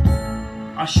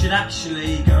her. I should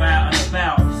actually go out and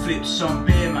about and flip some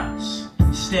beer mats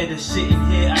instead of sitting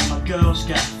here at my girl's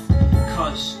gaff,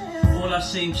 cause all I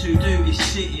seem to do is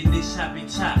sit in this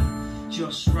habitat,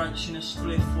 just roaching a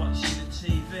spliff watching the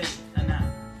TV, and that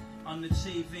on the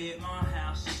TV at my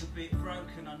house is a bit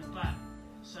broken on the back,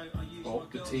 so I use my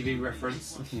the girl's TV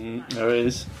reference. There it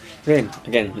is.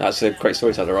 again, that's a great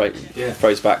storyteller, right? Yeah.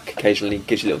 Throws back occasionally,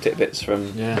 gives you little tidbits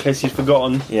from. Yeah. In case you've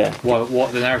forgotten, Yeah,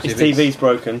 What the narrative his is. TV's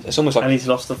broken, it's almost and like he's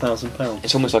lost £1,000.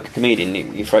 it's almost like a comedian.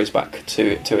 He throws back to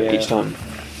it Yeah. each time.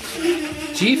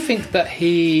 Do you think that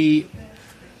he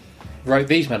wrote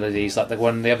these melodies like the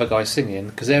one the other guy's singing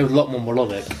because they're a lot more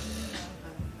melodic?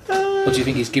 Or do you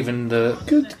think he's given the?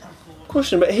 Good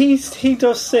question, but he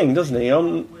does sing, doesn't he?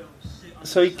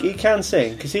 So he can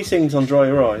sing because he sings on Dry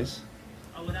Your Eyes,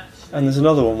 and there's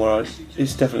another one where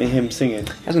it's definitely him singing.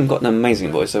 He hasn't got an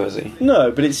amazing voice, though, has he?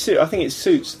 No, but I think it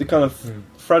suits the kind of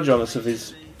fragileness of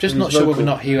his. Just of not his sure vocal. whether or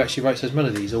not he actually wrote those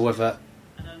melodies or whether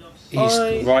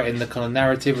he's writing the kind of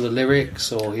narrative of the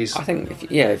lyrics, or he's. I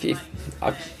think,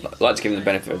 I'd like to give him the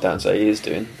benefit of the doubt and say he is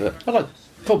doing, but I like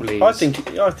probably. I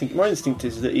think my instinct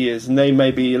is that he is, and they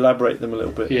maybe elaborate them a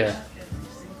little bit. Yeah.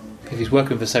 If he's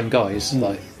working with the same guys,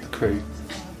 like the crew.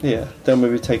 Yeah, they'll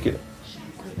maybe take it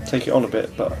on a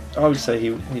bit, but I would say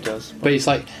he does. But it's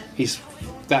like he's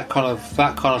that kind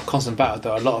of constant battle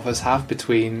that a lot of us have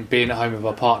between being at home with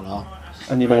our partner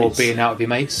And your or mates. being out with your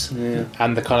mates, Yeah.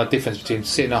 and the kind of difference between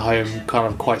sitting at home kind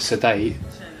of quite sedate.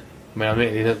 I mean,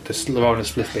 the rolling a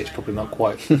spliff bit's probably not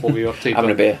quite what we're up to.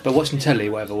 Having a beer. But watching telly,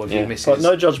 whatever Yeah. you miss. But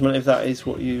no judgment if that is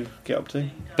what you get up to.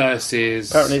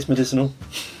 Versus Apparently it's medicinal.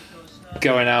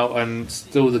 going out and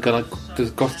still the kind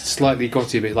of slightly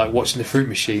grotty bit, like watching the fruit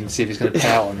machine, see if it's going to pay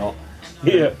out or not.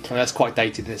 Yeah. And that's quite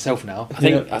dated in itself now. I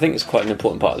think it's quite an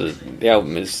important part of the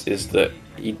album is that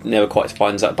he never quite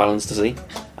finds that balance, does he?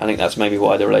 I think that's maybe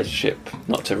why the relationship,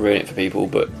 not to ruin it for people,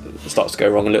 but starts to go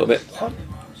wrong a little bit. What?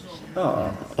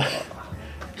 Oh.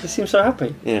 They seem so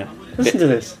happy. Yeah. Listen to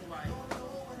this.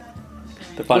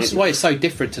 The funny- This is why it's so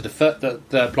different to the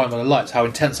Blind by the Lights, how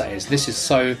intense that is. This is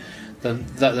so... The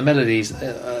melodies,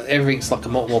 everything's like a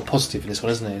lot more positive in this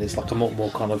one, isn't it? It's like a lot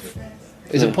more kind of...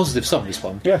 It's a positive song, this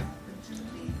one. Yeah.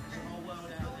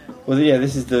 Well, yeah,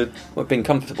 this is the Well, being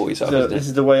comfortable with yourself, isn't this it?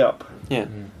 is the way up. Yeah.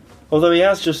 Although he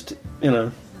has just,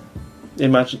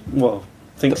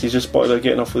 thinks he's just spotted her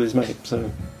getting off with his mate.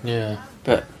 So Yeah.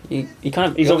 But you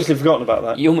kind of... he's obviously forgotten about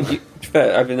that. You, to be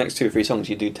fair, over the next 2 or 3 songs,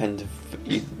 you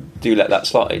do let that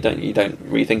slide, don't you? You don't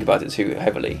really think about it too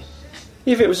heavily.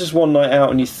 If it was just one night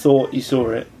out and you thought you saw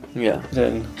it, Yeah.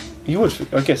 then you would.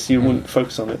 I guess you wouldn't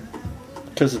focus on it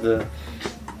because of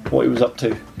what he was up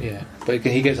to. Yeah. But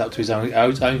he gets up to his own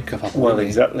kerfuffle. Well, doesn't he?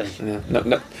 exactly. Yeah.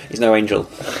 No, he's no angel.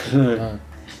 No.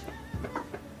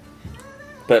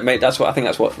 But mate, that's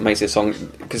what makes this song,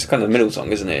 because it's kind of the middle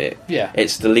song, isn't it? Yeah.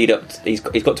 It's the lead up. He's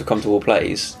got to a comfortable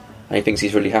place, and he thinks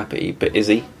he's really happy. But is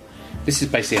he? This is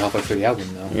basically halfway through the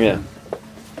album now. Yeah.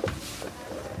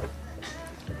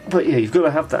 But yeah, you've got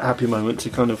to have that happy moment to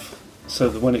kind of, so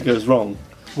that when it goes wrong,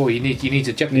 Well, you need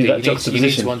a jeopardy. You need that You need to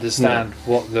juxtaposition. understand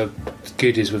what the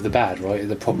good is with the bad, right?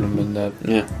 The problem and the...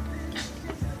 Yeah.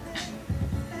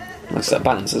 That's that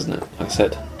balance, isn't it? Like I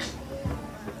said,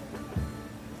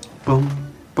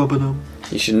 boom, boom,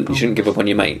 you shouldn't give up on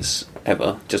your mates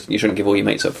ever. You shouldn't give all your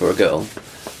mates up for a girl,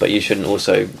 but you shouldn't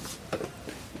also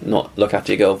not look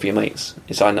after your girl for your mates.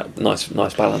 It's a nice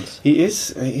balance. He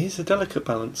is a delicate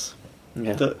balance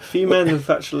Yeah. that few men have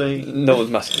actually. No one's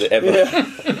mastered it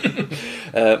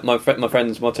ever. My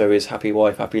friend's motto is "Happy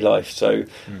wife, happy life." So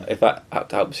if that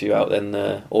helps you out, then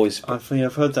always. I think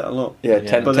I've heard that a lot. Yeah,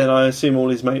 Yeah. But then I assume all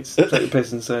his mates take the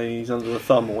piss and say he's under the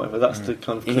thumb or whatever. That's the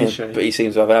kind of cliche. but he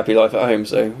seems to have a happy life at home,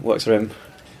 so works for him.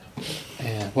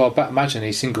 Yeah. Well, but imagine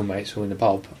he's single mates all in the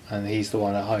pub, and he's the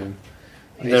one at home.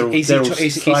 They're all Is he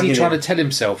slagging trying to him. tell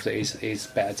himself that he's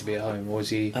better to be at home, or is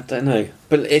he? I don't know,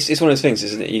 but it's one of those things,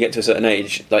 isn't it? You get to a certain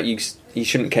age, like you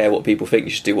shouldn't care what people think. You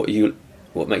should do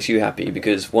what makes you happy,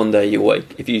 because one day you'll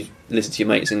wake. If you listen to your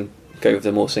mates and go with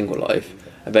the more single life,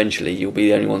 eventually you'll be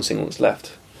the only one single that's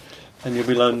left, And you'll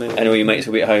be lonely. and all your mates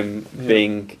will be at home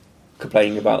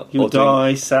complaining about. You'll or doing-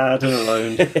 die sad and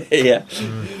alone. Yeah.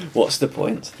 What's the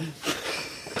point?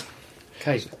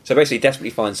 Okay. So basically,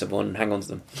 desperately find someone and hang on to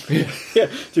them. Yeah,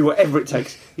 do whatever it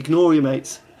takes. Ignore your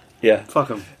mates. Yeah. Fuck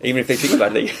them. Even if they treat you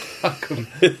badly. Fucking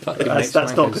That's not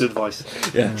wankers. good advice.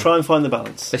 Yeah. Try and find the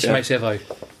balance. That's your mate's Evo.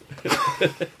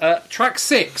 Track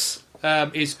 6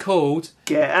 is called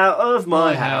Get out of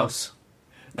my house.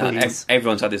 Please.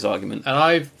 Everyone's had this argument. and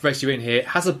I've raised you in here.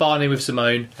 Has a barney with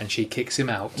Simone, and she kicks him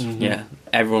out. Yeah.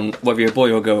 Everyone, whether you're a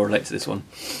boy or a girl, relate to this one.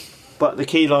 But the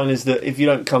key line is that if you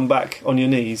don't come back on your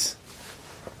knees,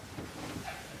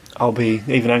 I'll be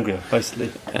even angrier,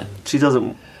 basically. Yeah. She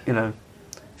doesn't,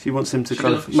 she wants him to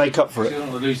kind of make up for She it. doesn't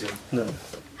want to lose him. No,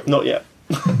 not yet.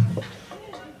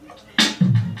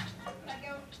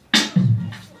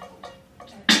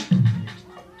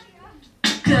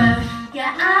 Get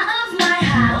out of my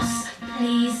house,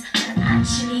 please, and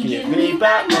actually give me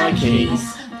back my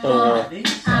keys, or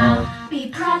I'll be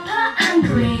proper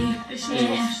angry if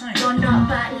you're not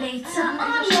back later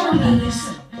on your knees.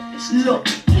 Look,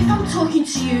 if I'm talking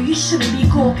to you, you shouldn't be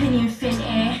gawping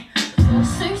infinity. You're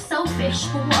so selfish,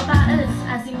 but what about us,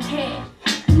 as in here?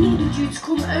 I needed you to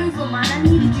come over, man, I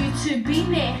needed you to be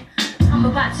near. I'm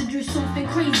about to do something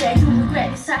crazy, you'll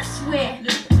regret this, I swear.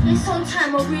 This whole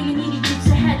time I really needed you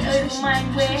to head over my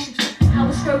way. I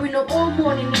was growing up all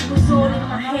morning, it was all in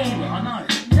my head.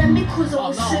 Then because I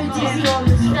was so dizzy, I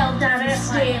almost fell down the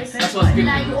stairs. Like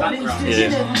you always do,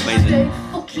 Yeah, I amazing.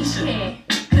 don't fucking care.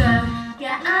 Go,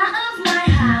 get out of my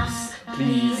house,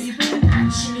 please, and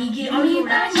actually give me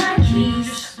back my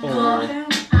keys. Or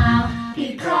I'll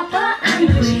be proper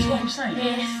angry if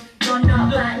you're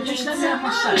not back later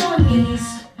on your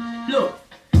knees. Look,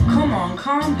 come on,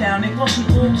 calm down. It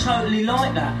wasn't all totally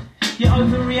like that. You're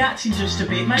overreacting just a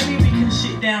bit. Maybe we can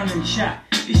sit down and chat.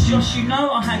 It's just, you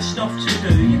know, I had stuff to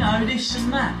do, you know, this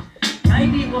and that.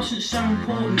 Maybe it wasn't so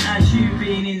important as you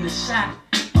being in the sack.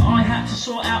 But I had to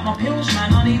sort out my pills,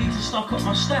 man. I needed to stock up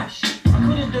my stash. I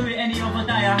couldn't do it any other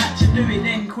day. I had to do it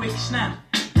then, quick snap.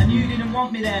 And you didn't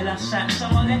want me there last Sat, so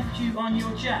I left you on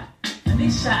your jack. And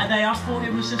this Saturday I thought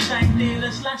it was the same deal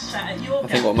as last Sat at your I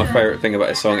think what my favourite thing about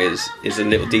this song is the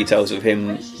little details of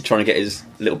him trying to get his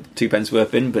little 2 pence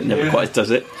worth in, but never quite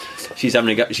does it. She's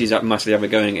massively having a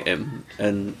going at him,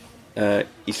 and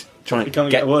he's trying to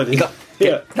get a word in.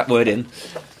 Get that word in.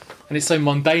 And it's so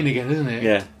mundane again, isn't it?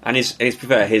 Yeah, and to be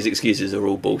fair, his excuses are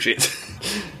all bullshit.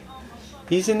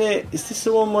 He's in it. Is this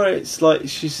the one where it's like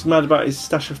she's mad about his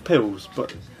stash of pills,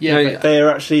 but Yeah, No, but they are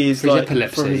actually his, For his like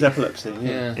epilepsy. from his epilepsy.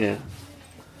 yeah. Yeah.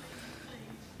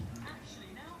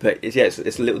 But it's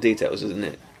the little details, isn't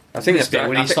it? I think This that's bit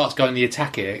when he starts going the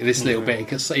attack it, this little bit,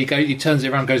 because he turns it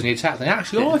around, goes in the attack. And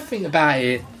actually, I think about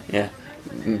it. Yeah,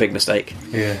 big mistake.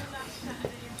 Yeah.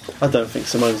 I don't think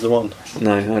Simone's the one.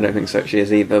 No, I don't think so. She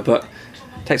is either, but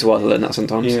it takes a while to learn that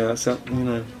sometimes. Yeah, that's you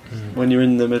know, when you're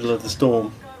in the middle of the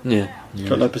storm, Yeah. you've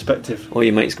got no perspective. All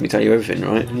your mates can tell you everything,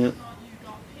 right? Yeah.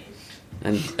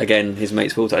 And again, his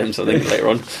mates will tell him something later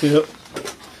on. Yep.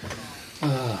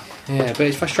 Yeah, but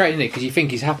it's frustrating, isn't it? Because you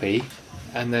think he's happy,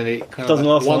 and then it kind Doesn't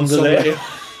of last long, one does song it?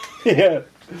 in. Yeah.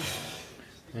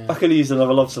 I could have used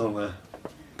another love song there.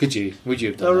 Could you? Would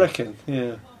you have I done that? reckon.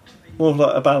 Yeah. More of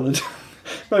like a ballad.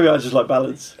 Maybe I just like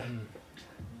ballads.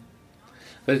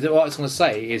 But what I was going to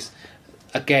say is,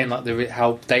 again, like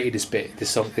how dated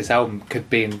this album could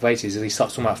be in places, and he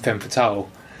starts talking about femme fatale.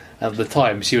 And at the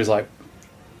time, she was like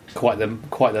quite the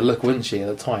look, wasn't she? At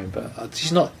the time, but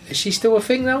she's not. Is she still a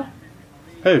thing now?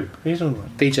 Who? Who's on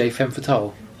about? DJ Femme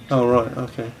Fatale. Oh right,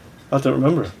 okay. I don't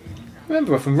remember her.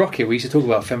 Remember from Rocket, we used to talk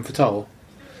about Femme Fatale.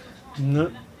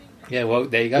 No. Yeah, well,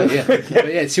 there you go. Yeah,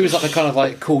 but yeah, she was like a kind of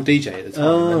like cool DJ at the time.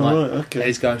 Oh and like, right, okay. and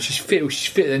he's going, she's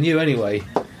fitter than you anyway.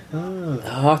 Oh,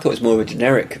 I thought it was more of a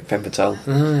generic femme fatale.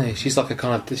 No, she was like a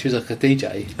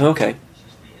DJ. Oh, okay.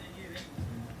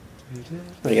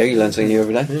 There you go, you learn something new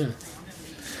every day. Yeah.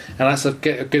 And that's a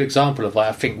good example of, like,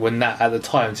 I think when that, at the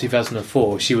time,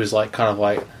 2004, she was like kind of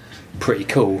like pretty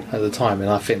cool at the time, and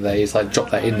I think they just like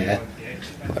dropped that in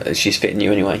there. She's fitting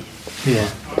you anyway. Yeah.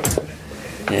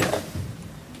 Yeah.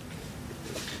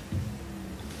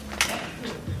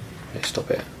 Yeah, stop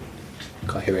it.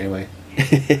 Can't hear it anyway.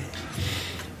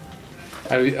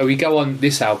 And we go on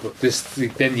this album.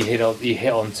 Then you hit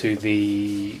on to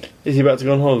the Is he about to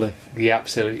go on holiday?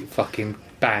 absolute fucking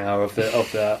banger of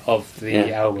the Yeah.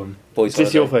 album. Boys Is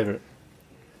this your Holiday.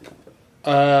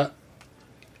 favourite?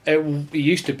 It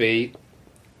used to be.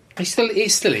 It still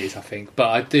is, I think. But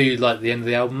I do like the end of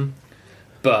the album.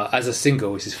 But as a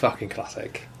single, this is fucking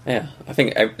classic. Yeah, I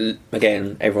think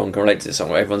again everyone can relate to this song.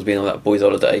 Where everyone's been on that boys'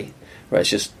 holiday, where it's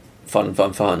just fun.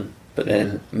 But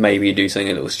then maybe you do something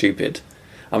a little stupid.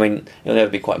 I mean, it'll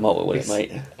never be quite mortal, will it,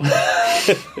 mate?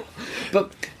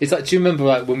 But it's like, do you remember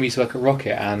like when we used to work at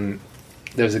Rocket and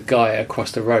there was a guy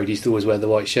across the road? He used to always wear the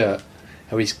white shirt,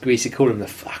 and we used to call him the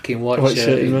fucking white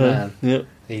shirted man. Yep.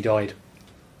 And he died.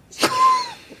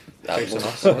 That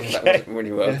wasn't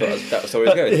really well. That was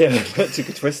always good. Yeah, that took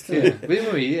a twist. Yeah, Didn't it? we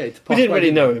didn't We didn't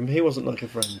really know him. He wasn't like a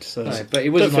friend. So. No, but he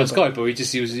was a Don't feel nice guy. But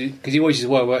he was because he always used to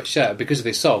wear a white shirt. Because of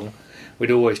this song,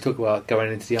 we'd always talk about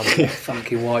going into the album.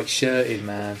 Fucking white shirted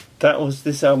man. That was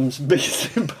this album's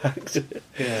biggest impact.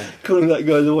 Yeah. Calling that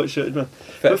guy the white shirted man.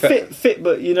 But fit,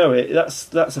 but you know it.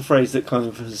 That's a phrase that kind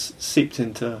of has seeped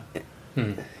into.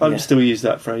 I still use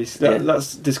that phrase.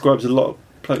 That describes a lot.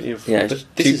 Plenty of. Yeah, But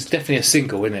this is definitely a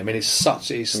single, isn't it? I mean, it's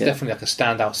definitely like a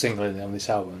standout single on this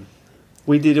album.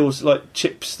 We did also like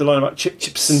chips. The line about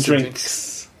chips and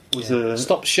drinks was a.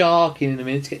 Stop sharking in a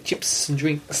minute to get chips and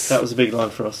drinks. That was a big line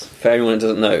for us. For anyone that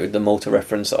doesn't know, the Malta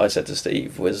reference that I said to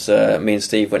Steve was me and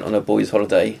Steve went on a boys'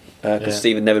 holiday because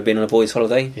Steve had never been on a boys'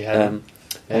 holiday. Yeah.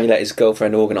 And he let his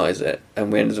girlfriend organise it,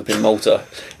 and we ended up in Malta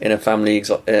in a family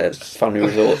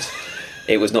resort.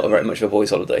 It was not very much of a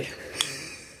boys' holiday.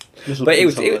 But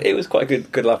it was quite a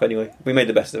good laugh anyway. We made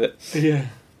the best of it. Yeah.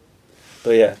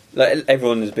 But yeah, like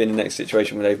everyone has been in the next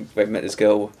situation where they've met this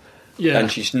girl,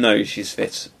 and she knows she's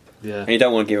fit, Yeah. and you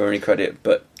don't want to give her any credit,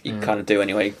 but you kind of do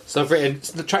anyway. So I've written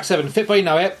the track 7. Fit But You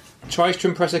Know It tries to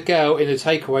impress a girl in a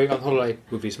takeaway on holiday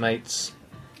with his mates.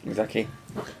 Exactly.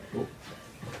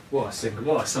 What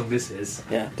a song this is.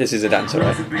 Yeah, this is a dancer,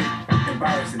 right?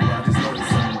 embarrassing, but I just noticed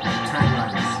some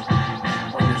taglines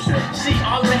on your shirt. See,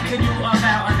 I reckon you're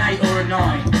about an 8 or a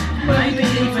 9. Maybe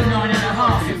even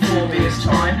 9.5 in 4 beers'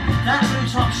 time. That blue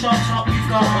top, short top you've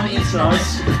got on is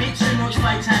nice. Bit too much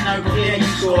fake tango, but yeah, you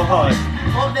score high.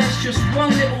 But there's just one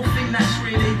little thing that's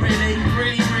really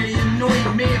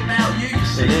annoying me about you, you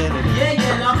see.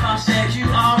 Yeah, like I said, you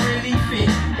are really fit.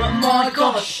 But my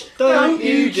gosh, don't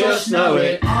you just know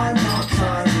it? I'm not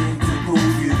trying to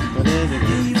prove you,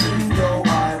 even though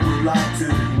I would like to.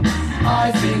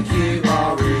 I think you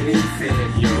are really fit.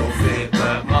 You're fit,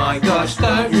 but my gosh,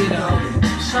 don't you know it?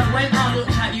 So when I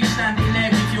looked at you standing there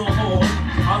with your horn,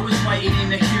 I was waiting in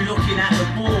the queue looking at the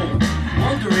ball,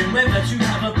 wondering whether to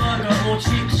have a burger or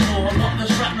chips or what the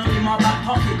shrapnel in my back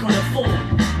pocket could afford.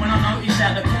 When I noticed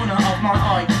at the corner of my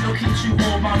eye, looking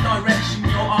toward my direction,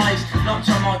 your eyes locked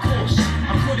on my course.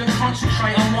 I couldn't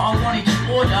concentrate on what I wanted to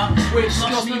order, which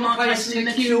lost me my place in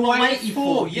the queue I'm waiting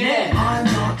for, yeah. I'm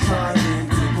not trying to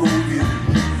prove you,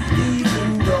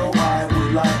 even though I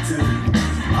would like to.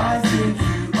 I think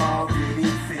you are really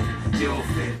fit. You're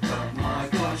fit, but my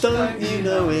gosh, Don't you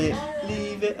know it?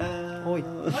 Leave it out. Oh,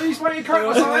 he's wearing correct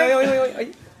or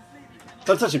something.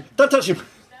 Don't touch him! Don't touch him!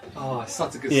 Oh, it's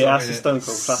such a good Yeah, song. that's a isn't Stone it?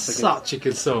 Cold classic. Such a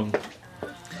good song.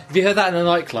 If you heard that in a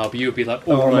nightclub, you would be like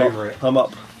all I'm over up. it. I'm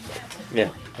up. Yeah.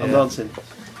 I'm Yeah. dancing.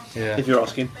 Yeah. If you're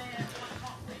asking.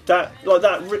 That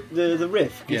the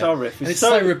riff, guitar riff, And is it's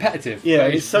so repetitive. Yeah,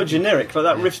 Like, it's so generic. Like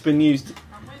that Yeah. riff's been used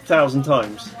 1,000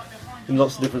 times in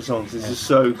lots of different songs. It's just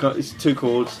so. It's 2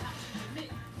 chords,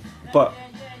 but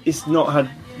it's not had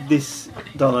this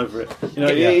done over it. You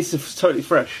know, Yeah. it's totally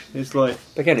fresh. It's like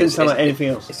Again, it doesn't sound like anything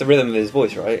else. It's the rhythm of his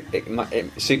voice, right? It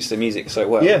suits the music so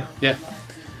well. Yeah, Yeah. it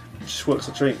just works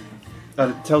a treat,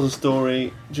 and it tells a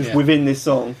story just Yeah. within this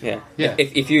song. Yeah. Yeah.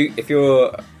 If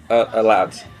you're a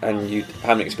lad and you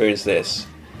haven't experienced this,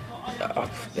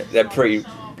 they're pretty.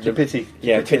 It's a pity.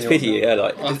 Yeah, it's pity. Yeah,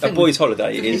 like I a think- boy's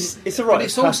holiday is. It's a But right.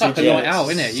 it's almost like a passage, night yeah. out,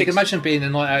 isn't it? You can imagine being a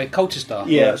night out at Colchester.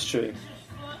 Yeah, that's true.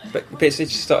 But it's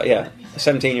just a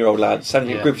 17-year-old lad,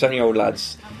 Yeah. group of 17-year-old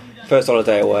lads, first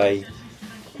holiday away,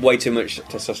 way too much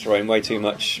testosterone, way too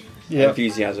much Yeah.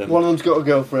 enthusiasm. One of them's got a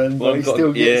girlfriend, One but he of them's still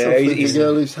got- gets yeah, off with he's- the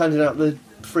girl who's handing out the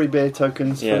free beer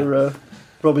tokens Yeah. for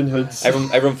Robin Hoods.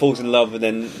 Everyone falls in love and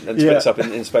then splits up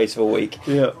in space for a week.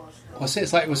 Yeah, Was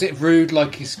it rude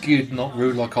like it's good, not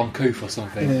rude like uncouth or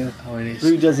something? Yeah. I mean, it's,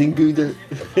 Rude as in good.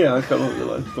 Yeah, I can't remember the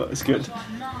line, but it's good.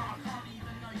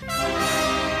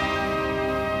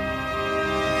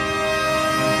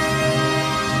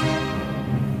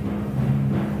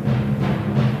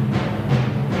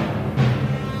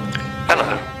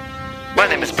 Hello, my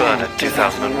name is Bernard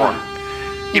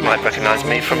 2001. You might recognise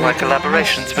me from my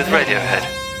collaborations with Radiohead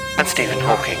and Stephen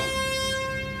Hawking.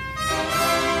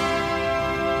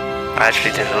 I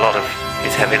actually did a lot of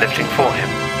his heavy lifting for him.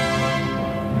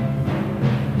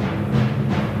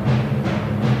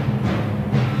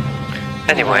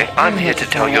 Anyway, I'm here to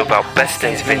tell you about Best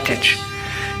Days Vintage.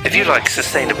 If you like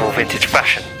sustainable vintage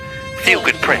fashion,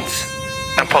 feel-good prints,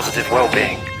 and positive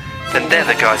well-being, then they're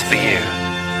the guys for you.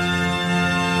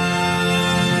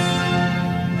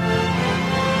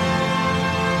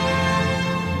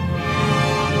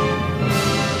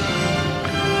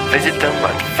 Visit them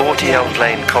at 40 Eld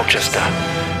Lane, Colchester,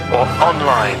 or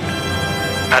online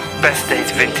at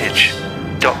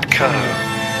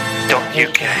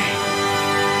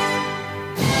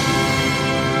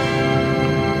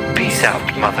bestdaysvintage.co.uk. Peace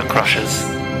out, mother crushers.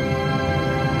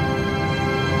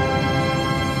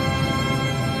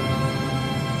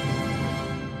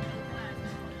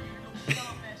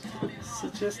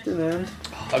 Suggest an end.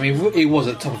 I mean, he was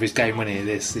at the top of his game, wasn't he?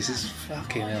 This is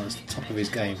fucking hell. It's the top of his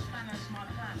game.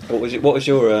 What was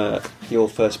your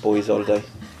first boys' holiday?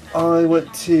 I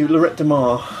went to Lloret de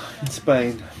Mar in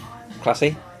Spain,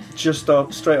 Classy? just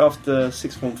straight after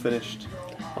sixth form finished.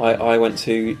 I went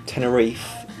to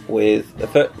Tenerife with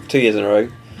 2 years in a row.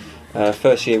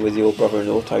 First year with your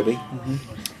brother-in-law Toby.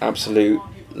 Absolute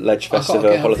ledge fest of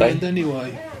a holiday.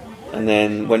 Anyway. And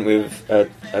then went with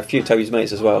a few of Toby's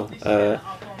mates as well.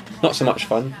 Not so much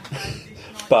fun,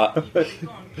 but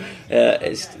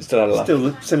it's still had a laugh.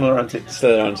 Still similar antics.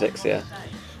 Still their antics, yeah.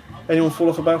 Anyone fall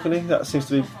off a balcony? That seems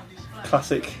to be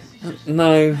classic.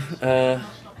 No,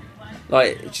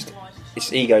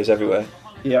 it's egos everywhere.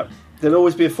 Yeah. There'll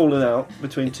always be a falling out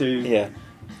between two. Yeah.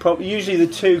 Usually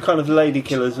the two kind of lady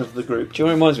killers of the group. Do you know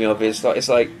what it reminds me of? It's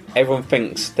like everyone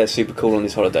thinks they're super cool on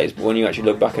these holidays, but when you actually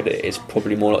look back at it, it's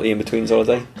probably more like the in-betweens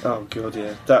holiday. Oh god,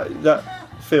 yeah. That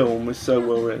film was so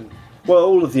well written. Well,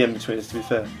 all of the in-betweeners, to be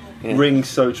fair, Yeah. rings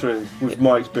so true with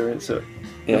my experience of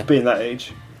Yeah. being that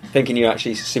age. thinking you're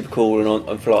actually super cool and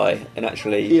on fly, and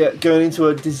actually, Yeah, going into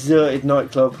a deserted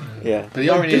nightclub. yeah, But the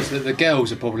irony is that the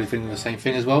girls are probably thinking the same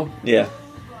thing as well. yeah,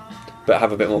 but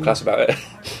have a bit more class about it.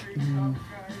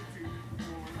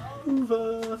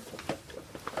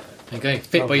 Okay,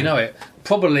 Fit But You Know It.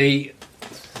 Probably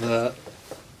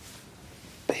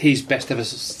his best ever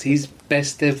single.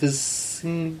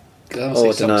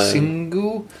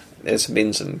 There's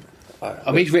been some.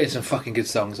 I mean, he's written some fucking good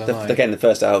songs. I know. Again, the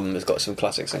first album has got some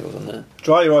classic singles on there.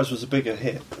 Dry Your Eyes was a bigger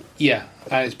hit. Yeah,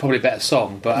 and it's probably a better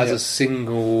song, but as Yeah. a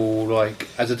single, like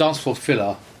as a dance floor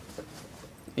filler,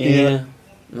 Yeah.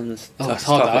 It's it's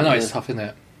hard. I know isn't it's it? tough, isn't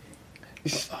it?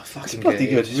 Fucking bloody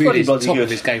good. It It's really is bloody top good. of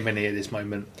his game, isn't he, at this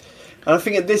moment? And I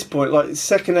think at this point, like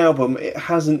second album, it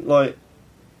hasn't like,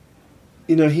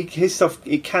 you know, his stuff.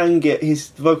 It can get his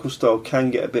vocal style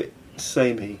can get a bit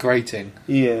samey. Grating.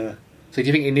 Yeah, So do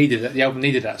you think the album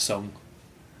needed that song?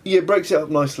 yeah, it breaks it up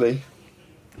nicely.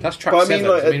 That's track But I mean, 7.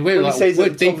 like, I mean, when he says we're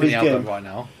at the deep top in of the his album game. right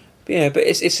now. Yeah, but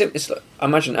it's like, I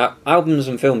imagine albums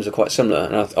and films are quite similar,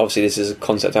 and obviously this is a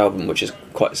concept album which is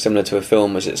quite similar to a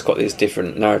film, as it's got these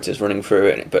different narratives running through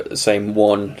it, but the same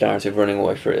one narrative running all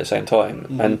the way through it at the same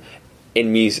time. And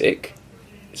in music,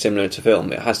 similar to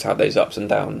film, it has to have those ups and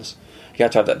downs. You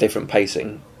have to have that different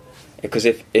pacing, because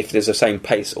if there's the same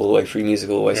pace all the way through music,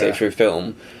 all the way through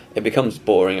film, it becomes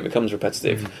boring, it becomes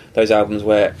repetitive. Those albums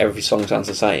where every song sounds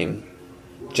the same,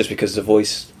 just because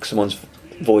someone's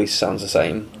voice sounds the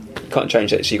same, you can't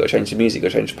change it, so you've got to change the music,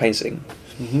 you've got to change the pacing.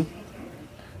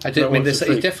 I mean, there's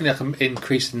definitely like an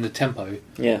increase in the tempo,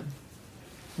 Yeah.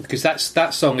 because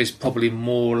that song is probably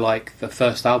more like the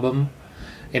first album,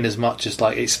 in as much as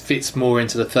like it fits more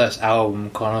into the first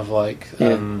album, kind of like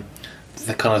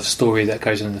the kind of story that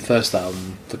goes in the first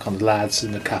album, the kind of lads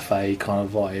in the cafe kind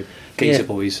of vibe, geezer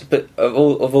boys. But of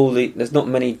all there's not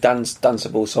many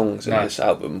danceable songs in No. this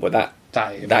album, but that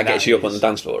That gets you up on is- the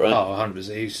dance floor, right? Oh,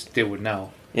 100%. He's still with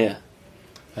now. Yeah.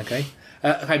 Okay.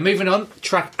 Okay, moving on.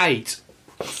 Track 8.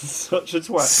 Such a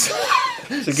twat.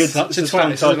 It's a good. Such it's a a strong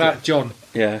twat. It's title. about John.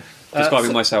 Yeah.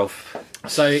 Describing so- myself.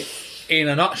 So, in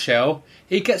a nutshell,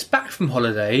 he gets back from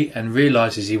holiday and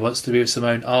realises he wants to be with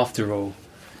Simone after all,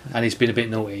 and he's been a bit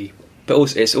naughty. But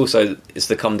also it's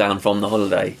the come down from the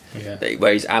holiday, Yeah.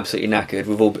 where he's absolutely knackered.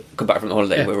 We've all come back from the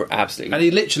holiday, Yeah. where we're absolutely. And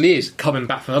he literally is coming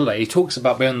back from holiday. He talks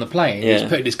about being on the plane. Yeah. He's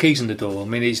putting his keys in the door. I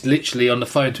mean, he's literally on the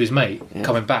phone to his mate,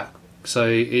 coming back. So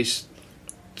it's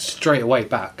straight away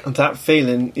back. And that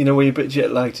feeling, you know, where you're a bit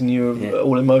jet lagged and you're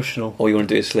all emotional. All you want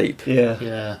to do is sleep. Yeah.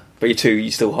 Yeah. But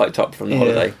you're still hyped up from the Yeah.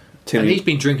 holiday. And he's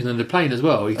been drinking on the plane as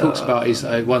well. He talks about his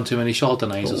one too many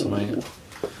Chardonnays or something.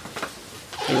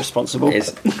 Irresponsible.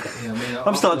 It's-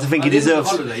 I'm starting to think he deserves.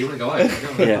 Holiday, you want to go home? You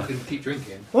don't Yeah. want to fucking keep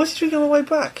drinking. Why is he drinking on the way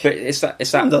back? But it's that.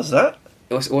 Someone does that.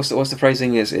 What's the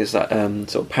phrasing is that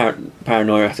sort of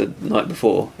paranoia after the night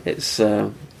before. It's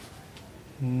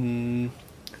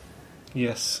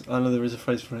Yes, I know there is a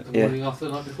phrase for it. The morning after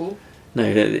the night before?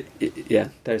 no,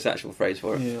 there's an actual phrase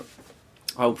for it. Yeah.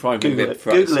 I'll try and Google remember it.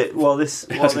 for us. Google it while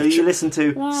you listen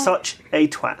to Such a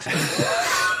Twat.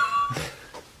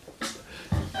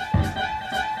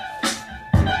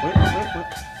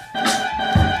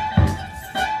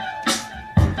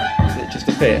 Is it just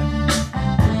a beer?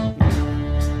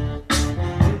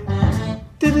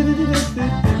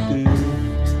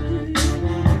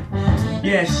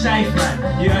 Yeah, safe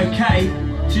man. You okay?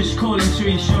 Just calling to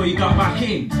ensure you got back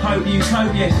in. Hope you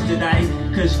coped yesterday,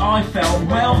 cause I felt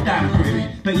well damn through.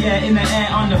 But yeah, in the air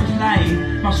on the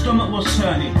plane, my stomach was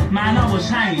turning. Man, I was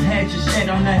hanging, head just dead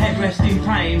on the headrest in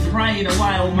pain, praying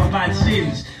away all my bad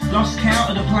sins. Lost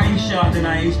count of the plain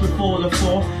Chardonnays before the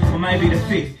 4th, or maybe the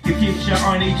 5th. In future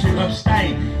I need to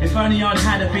abstain. If only I'd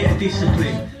had a bit of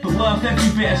discipline, but worth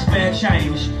every bit of spare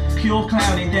change. Pure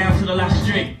clowning down to the last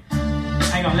drink.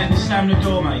 Hang on, let me slam the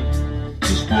door, mate.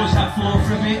 Just pause that floor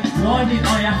for a bit. Why did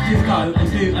I have to go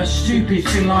and do a stupid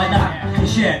thing like that?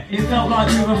 Cause yeah, it felt like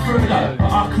we were through though, but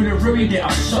I could have ruined it,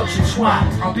 I'm such a twat.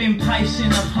 I've been pacing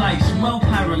the place, well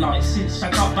paralysed since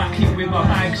I got back in with my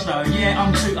bags though. Yeah,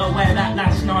 I'm too aware that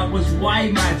last night was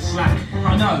way mad slack.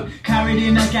 I know, carried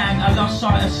in a gang, I lost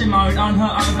sight of Simone on her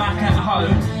own back at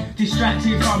home.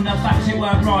 Distracted from the fact it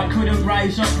weren't right, couldn't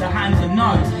raise up the hand and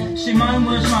no. Simone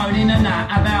was moaning and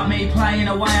that about me playing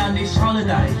away on this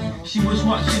holiday. She was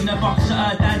watching the box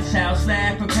at her dad's house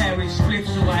there, preparing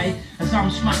spliffs away as I'm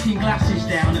smacking glasses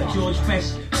down at George's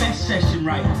best session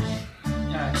rate.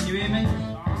 Can you hear me?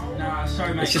 Nah,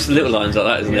 sorry mate. It's just little lines like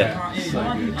that, isn't it? Can't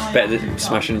hear you. Better than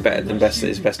smashing, better than best at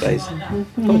his best days. Oh,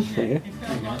 there you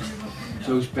go.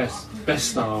 George's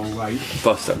best style, right?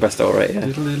 Best style rate, yeah.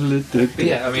 But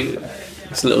yeah, I mean,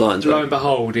 It's little lines, lo right? and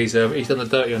behold, he's done the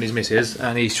dirty on his missus,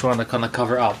 and he's trying to kind of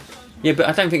cover it up. Yeah, but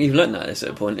I don't think you've learnt that at this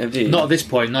point, have you? Not at this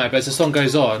point, no. But as the song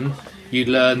goes on, you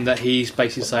learn that he's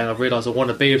basically saying, "I've realised I want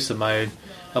to be with Simone.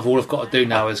 All I've got to do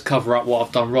now is cover up what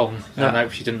I've done wrong, and I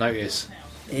hope she didn't notice."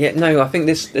 Yeah, no. I think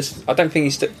this. I don't think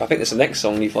he's. I think it's the next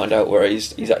song you find out where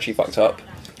he's actually fucked up.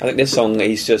 I think this song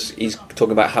he's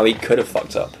talking about how he could have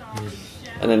fucked up,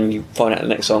 and then you find out the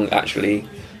next song actually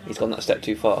he's gone that step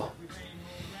too far.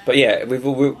 But yeah, we've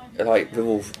all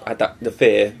had the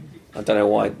fear. I don't know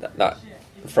why that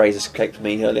phrase escaped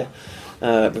me earlier.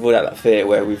 We've all had that fear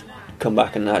where we've come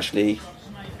back and actually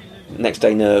next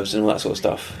day nerves and all that sort of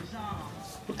stuff.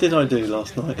 What did I do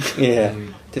last night? Yeah.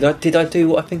 Did I do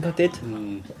what I think I did?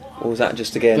 Or was that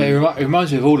just again? But it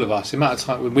reminds me of all of us. The amount of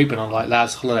time when we've been on like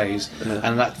lads' holidays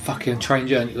and that fucking train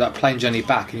journey, that plane journey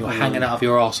back, and you're hanging out of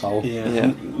your arsehole.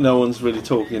 Yeah. No one's really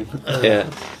talking. Yeah.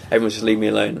 Everyone's just leave me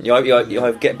alone. You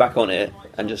either get back on it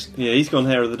and just. Yeah, he's gone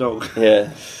hair of the dog.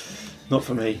 Yeah. Not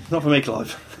for me,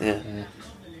 Clive. Yeah.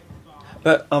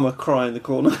 But I'm a cry in the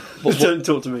corner. Don't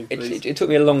talk to me, please. It took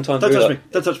me a long time. Don't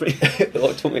touch me.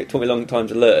 What took me a long time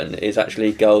to learn is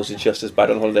actually girls are just as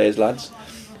bad on holiday as lads.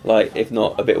 Like, if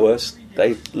not a bit worse.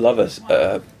 They love us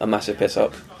a massive piss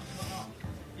up.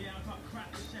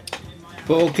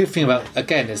 But the good thing about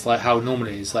again is like how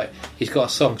normally it's like he's got a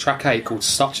song track 8 called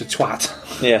 "Such a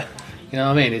Twat." Yeah. You know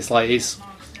what I mean? It's like it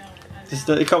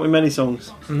can't be many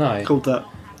songs called that.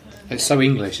 It's so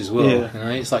English as well. Yeah. You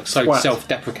know, it's like so Twat.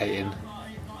 self-deprecating.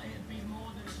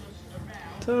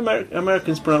 So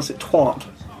Americans pronounce it twat.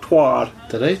 Twad.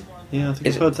 Do they? Yeah, I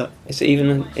think I've heard that. Is it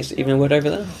even a word over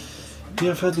there?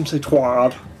 Yeah, I've heard them say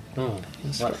twad. Oh,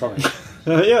 that's right from it.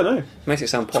 Yeah, no. Makes it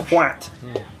sound posh. Twat.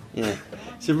 Yeah.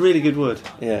 It's a really good word.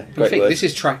 Yeah. I Great think word. this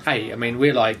is track 8. I mean,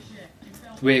 we're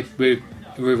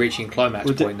reaching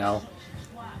climax point now.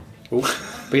 Ooh.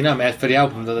 But you know, man, for the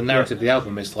album, the narrative of the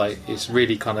album is like it's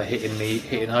really kind of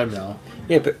hitting home now.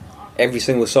 Yeah, but every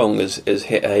single song has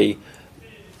hit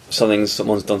someone's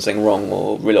done something wrong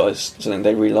or realised something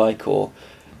they really like, or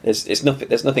there's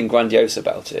nothing grandiose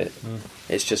about it.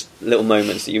 It's just little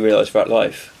moments that you realise throughout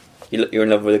life. You're in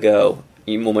love with a girl,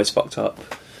 you almost fucked up.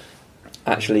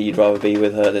 Actually, you'd rather be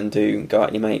with her than go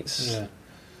out with your mates. Yeah.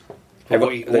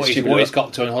 What he's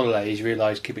got to on holiday, he's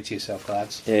realised, keep it to yourself,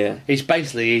 lads. Yeah. He's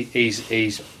basically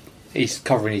he's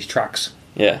covering his tracks.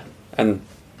 Yeah, and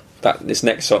this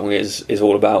next song is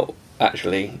all about.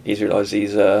 Actually, he's realised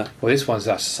he's. Well, this one's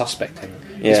suspecting.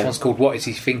 Yeah. This one's called "What Is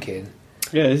He Thinking?"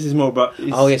 Yeah, this is more about.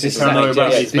 This is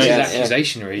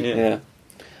accusationary. Yeah.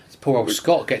 Poor old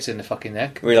Scott gets in the fucking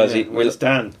neck. It's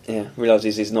Dan. Yeah,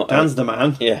 realises he's not. Dan's the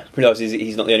man. Yeah, realises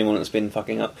he's not the only one that's been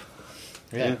fucking up.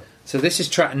 Yeah. So this is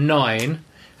track 9,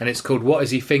 and it's called "What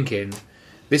Is He Thinking?"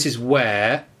 This is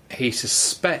where he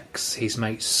suspects his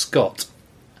mate Scott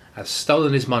has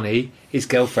stolen his money, his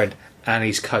girlfriend, and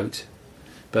his coat.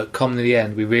 But come to the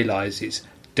end, we realise it's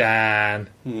Dan.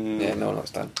 Yeah, no one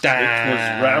likes Dan. Dan. It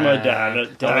was Ramadan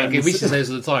at Dan's. I mean, we used to say this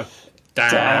all the time.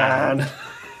 Dan.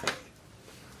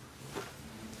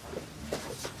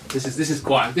 This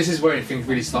is where things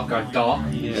really start going dark.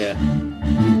 Yeah.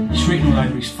 It's written all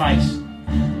over his face.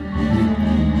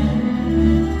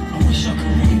 I wish I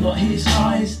could read what his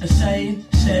eyes are saying,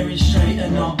 staring straight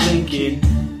and not blinking.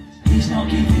 He's not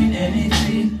giving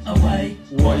anything away.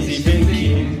 What is he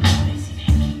thinking?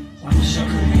 I wish I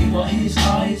could read what his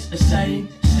eyes are saying,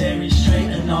 staring straight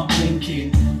and not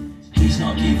blinking. He's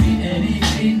not giving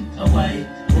anything away.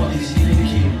 What is he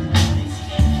thinking?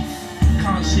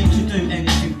 Can't seem to do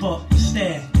anything but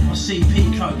stare. My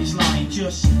CP coat is lying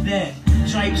just there,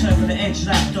 draped over the edge of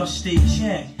that dusty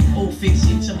chair. All fits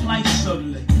into place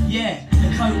suddenly. Yeah,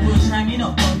 the coat was hanging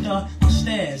up under my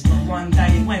stairs, but one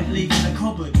day it went, leaving the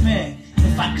cupboard bare. The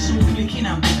facts all clicking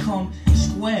and become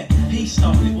square. He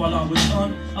stole it while I was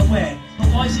unaware. But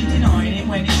why is he denying it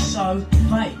when it's so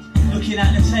vague? Looking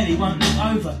at the telly won't look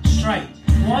over straight.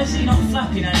 Why is he not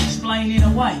flapping and explaining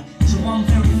away to one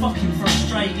very fucking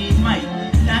frustrated mate?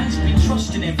 Dan's been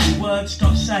trusting every word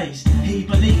Scott says. He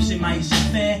believes it makes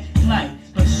it fair play.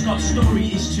 But Scott's story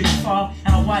is too far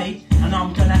away, and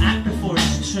I'm gonna act before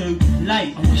it's too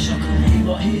late. I wish I could read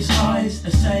what his eyes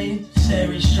are saying,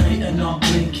 staring straight and not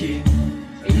blinking.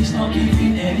 He's not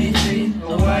giving anything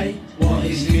away. What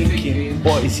is he thinking?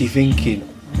 What is he thinking?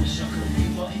 I wish I could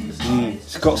read what his eyes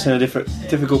Scott's in a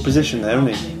difficult position there,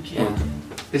 isn't he?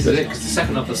 This is it, because the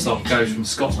second half of the song goes from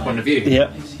Scott's point of view.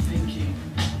 Yeah.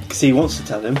 Because he wants to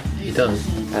tell him. He does.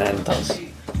 And does.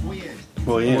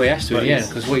 Well, yeah. Well, he has to But in the end, he's-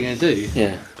 because what are you going to do?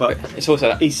 Yeah. But It's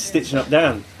also he's stitching up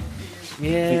Dan.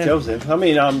 He tells him. I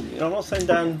mean, I'm not saying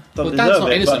Dan doesn't Dan's deserve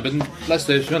not it, innocent, but but let's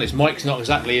be honest, Mike's not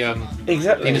exactly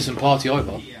exactly. innocent party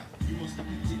either.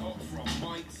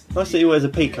 Nice that he wears a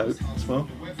peacoat as well.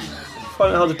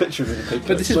 Find out how the picture of him in a peacoat.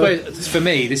 But this is where, for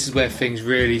me, this is where things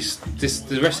really.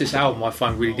 The rest of this album I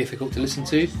find really difficult to listen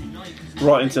to.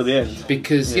 Right until the end.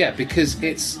 Because because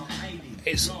it's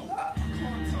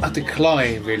a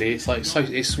decline really. It's like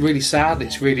it's really sad.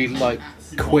 It's really like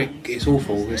quick. It's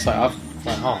awful. It's like I've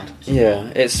quite hard.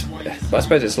 Yeah, but I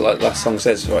suppose it's like last song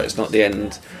says, right? It's not the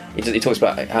end. He talks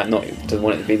about how doesn't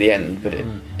want it to be the end, but it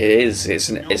is. It's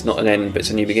not an end, but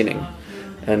it's a new beginning.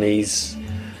 And it's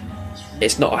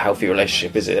not a healthy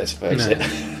relationship, is it? I suppose. No.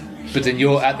 But then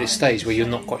you're at this stage where you're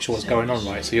not quite sure what's going on,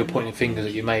 right? So you're pointing fingers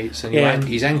at your mates, and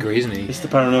he's angry, isn't he? It's the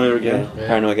paranoia again. Yeah.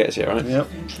 Paranoia gets you, right? Yep.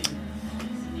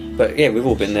 But yeah, we've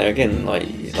all been there again, like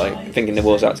thinking the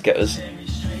world's out to get us,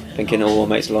 thinking all our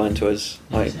mates are lying to us.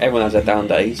 Like everyone has their down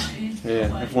days.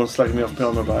 Yeah, everyone's slagging me off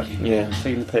behind my back. Yeah,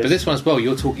 taking the piss. But this one as well,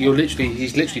 he's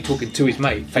literally talking to his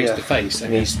mate face to face,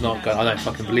 and he's not going, I don't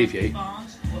fucking believe you.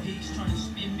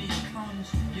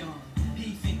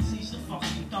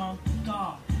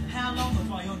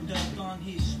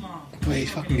 But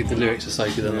he's fucking good. The lyrics are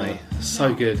so good, aren't they?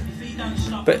 So good.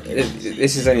 But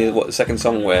this is only the second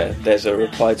song where there's a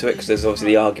reply to it, because there's obviously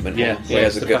the argument. Yeah, where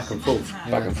there's it's a the back and forth.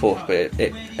 Back and forth. But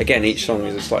it again, each song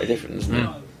is slightly different, isn't it?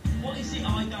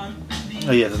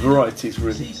 Oh yeah, the variety is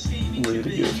really,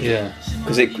 really good. Yeah.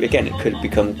 Because it could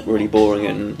become really boring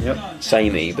and Yep.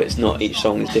 samey, but it's not. Each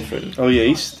song is different. Oh yeah,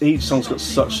 each song's got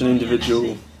such an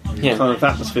individual kind of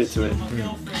atmosphere to it.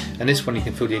 And this one you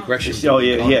can feel the aggression. Oh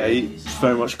yeah, it's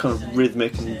very much kind of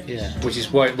rhythmic and which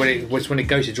is why when it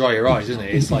goes to Dry Your Eyes, isn't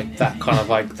it? It's like that kind of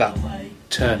like that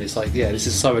turn. It's like this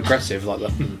is so aggressive, like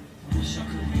that.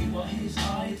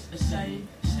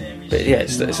 But yeah,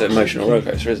 it's an emotional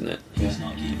rollercoaster, isn't it?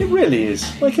 it really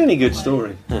is like any good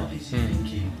story.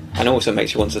 And it also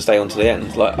makes you want to stay on to the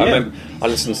end. Like I remember, I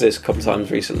listened to this a couple of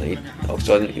times recently, because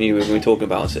I knew we were talking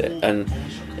about it, and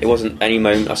it wasn't any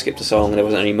moment I skipped a song, and there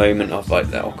wasn't any moment of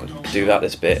like, I could do without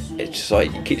this bit. It's just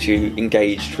like it keeps you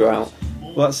engaged throughout.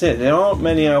 Well, that's it. There aren't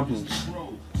many albums.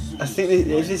 I think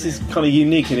this is kind of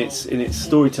unique in its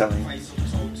storytelling.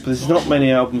 But there's not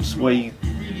many albums where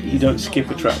you don't skip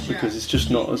a track because it's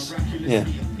just not as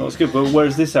good. But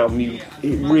whereas this album, it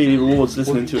really rewards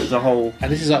listening to it as a whole.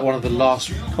 And this is like one of the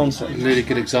last concept, really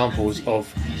good examples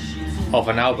of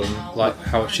an album like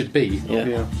how it should be.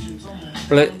 Yeah.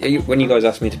 Well, when you guys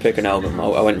asked me to pick an album,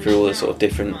 I went through all the sort of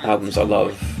different albums I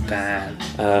love. Damn.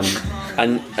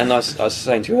 And I was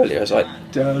saying to you earlier, I was like,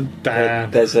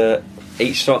 there's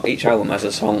each album has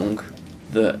a song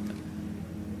that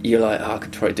you're like, I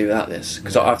could probably do without this,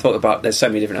 because I've thought about. There's so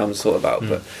many different albums to thought about,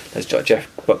 but there's Jeff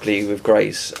Buckley with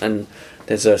Grace, and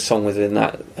there's a song within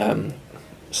that, a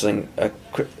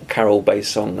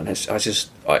carol-based song, and I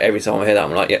just every time I hear that,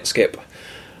 I'm like, yeah, skip. But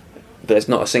there's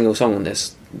not a single song on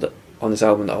this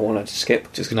album that I wanted to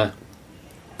skip, just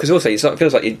because also it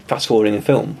feels like you're fast forwarding a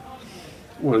film.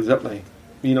 Well, exactly.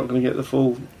 You're not going to get the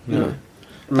full. No.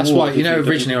 That's why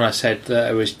originally when I said that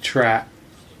it was track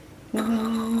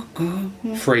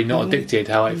 3, Not Addicted,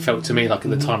 how it felt to me like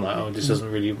at the time, like this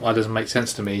doesn't make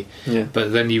sense to me. Yeah.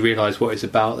 But then you realise what it's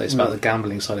about. It's about the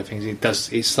gambling side of things.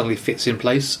 It suddenly fits in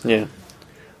place. Yeah.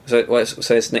 So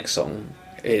this next song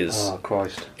is. Oh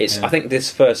Christ! I think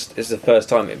this is the first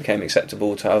time it became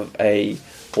acceptable to have a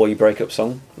boy breakup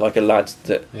song, like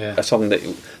a song that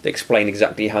explained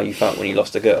exactly how you felt when you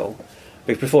lost a girl.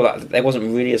 Because before that, there wasn't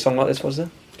really a song like this, was there?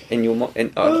 I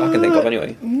can think of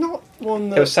anyway. Not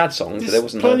one. There were sad songs, but there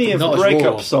wasn't. Plenty of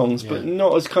breakup songs, but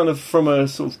not as kind of from a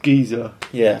sort of geezer.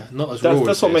 Yeah, not as raw.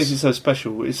 That's what makes it so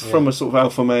special. It's from a sort of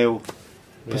alpha male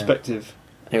perspective.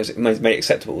 It made it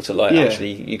acceptable to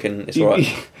actually you can. It's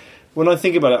alright. When I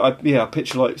think about it, I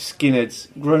picture like skinheads,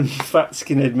 grown fat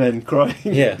skinhead men crying.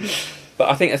 Yeah, but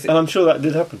I think, and I'm sure that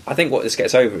did happen. I think what this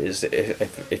gets over is that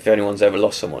if anyone's ever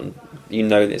lost someone, you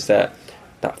know it's that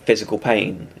physical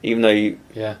pain, even though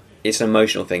it's an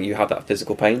emotional thing. You have that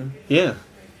physical pain. Yeah.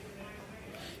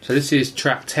 So this is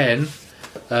track 10.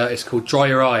 It's called Dry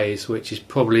Your Eyes, which is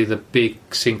probably the big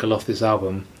single off this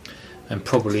album, and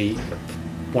probably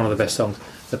one of the best songs.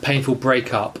 The painful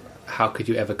breakup. How could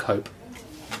you ever cope?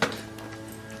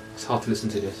 It's hard to listen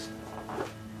to this.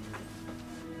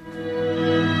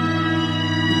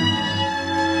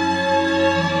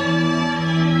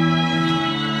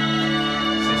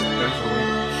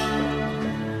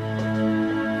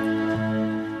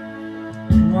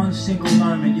 In one single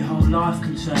moment, your whole life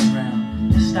can turn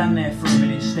round. Stand there for a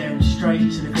minute, staring straight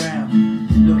into the ground.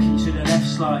 Looking to the left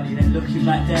slightly, then looking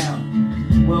back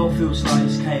down. World feels like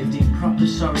it's caved in, proper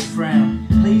sorry frown.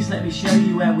 Please let me show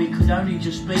you where we could only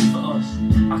just be for us.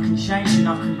 I can change and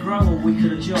I can grow, or we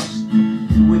could adjust.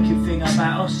 The wicked thing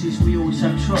about us is we always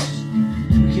have trust.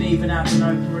 We can even have an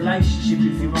open relationship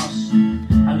if you must.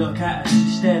 I look at her, she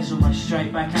stares almost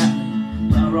straight back at me,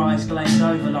 but her eyes glaze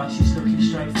over like she's looking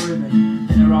straight through me.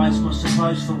 Then her eyes must have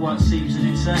closed for what seems an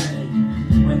eternity.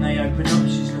 When they open up,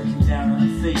 she's looking down at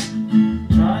her feet.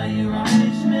 Dry your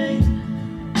eyes, mate.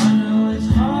 I know it's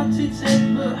hard to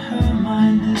take, but her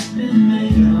mind has been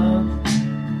made up.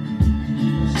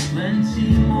 There's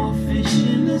plenty more fish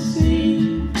in the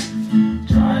sea.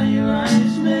 Dry your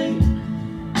eyes, mate.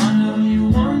 I know you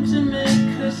want to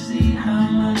make her see how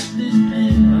much this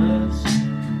pain hurts,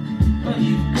 but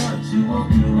you've got to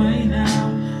walk away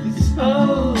now. It's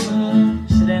over.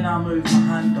 So then I move my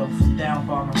hand up from down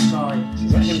by my side.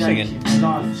 Is that him Shaking, singing?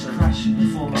 my life is crashing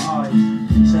before my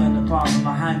eyes. Turn the palm of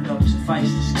my hand up to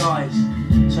face the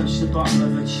skies. Touch the bottom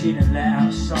of her chin and let out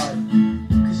a sigh.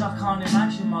 Cause I can't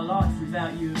imagine my life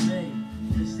without you and me.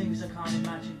 There's things I can't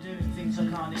imagine doing, things I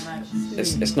can't imagine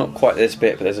seeing. It's not quite this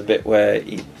bit, but there's a bit where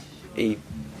he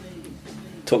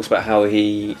talks about how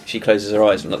she closes her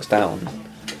eyes and looks down,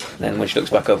 and then when she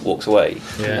looks back up, walks away.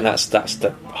 Yeah. And that's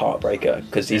the heartbreaker,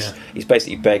 because he's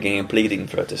basically begging and pleading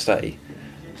for her to stay.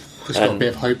 It's got a bit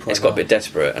of hope right It's got now. a bit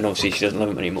desperate, and obviously she doesn't love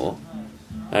him anymore.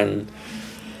 And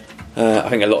I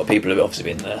think a lot of people have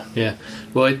obviously been there. Yeah.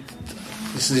 Well,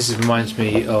 this reminds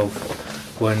me of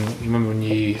when you remember when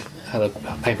you had a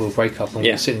painful breakup and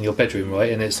Yeah. you sit in your bedroom,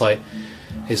 right? And it's like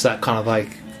it's that kind of like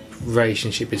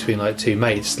relationship between like two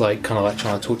mates, like kind of like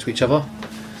trying to talk to each other,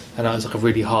 and that was like a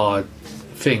really hard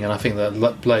thing. And I think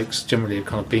that blokes generally have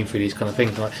kind of been through these kind of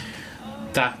things, like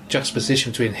that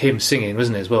juxtaposition between him singing,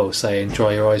 wasn't it, as well, saying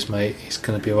 "Dry your eyes, mate. It's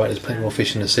going to be alright. There's plenty more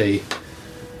fish in the sea."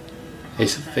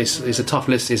 It's a tough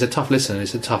listen. It's a tough listen.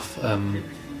 It's a tough,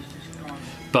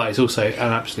 but it's also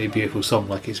an absolutely beautiful song.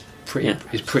 Like it's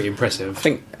pretty impressive. I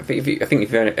think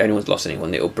if anyone's lost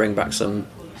anyone, it'll bring back some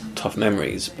tough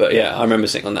memories. But yeah, I remember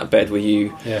sitting on that bed with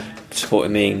you,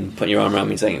 supporting me and putting your arm around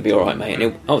me, saying it'd be all right, mate.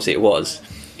 And obviously it was.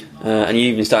 And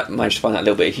you even managed to find that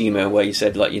little bit of humour where you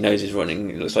said like your nose is running.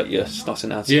 It looks like you're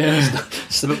snotting out. Yeah.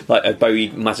 Like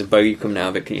a massive bogey coming out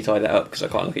of it. Can you tie that up? Because I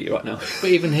can't look at you right now. But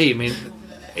even he, I mean,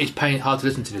 it's hard to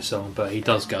listen to this song, but he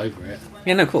does get over it.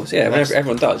 Yeah, no, of course, yeah,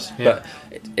 everyone does. Yeah.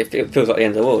 But it feels like the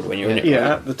end of the world when you're in it. Yeah,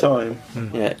 right? at the time.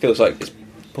 Yeah, it feels like it's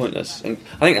pointless. And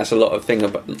I think that's a lot of thing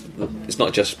about. It's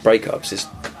not just breakups; it's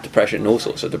depression, all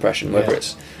sorts of depression. Whether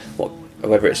it's sort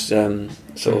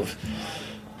of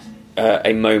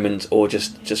a moment or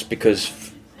just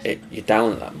because you're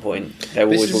down at that point, there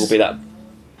always will be that.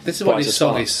 This is why brighter this song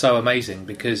spark. is so amazing,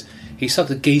 because he's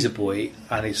such a geezer boy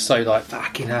and he's so like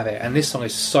fucking have it, and this song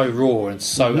is so raw and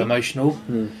so emotional,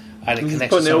 and it connects to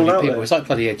putting it so all many out people. there. It's like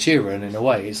bloody Ed Sheeran in a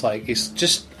way. It's like it's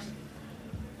just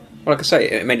Well, like I say,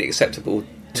 it made it acceptable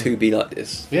to be like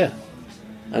this,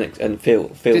 and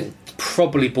feel. It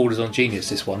probably borders on genius.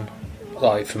 This one,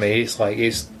 like for me, it's like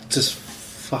it's just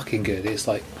fucking good. It's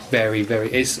like very,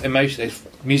 very. It's emotional. It's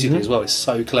musically as well. It's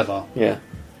so clever. Yeah.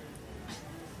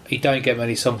 You don't get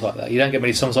many songs like that. You don't get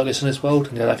many songs like this in this world,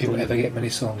 and you don't know if people ever get many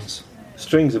songs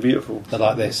Strings are beautiful. that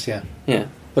like this. Yeah. Yeah.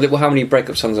 Well, how many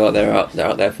breakup songs are there out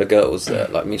there for girls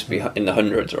that like means to be in the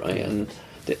hundreds, right? And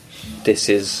this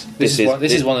is This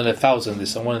is one in 1,000.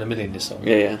 This song, one in 1,000,000. This song,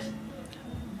 Yeah.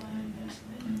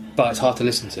 but it's hard to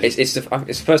listen to. It's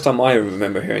the first time I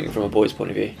remember hearing it from a boy's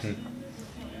point of view.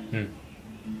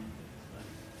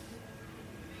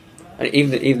 And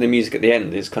even the music at the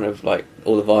end is kind of like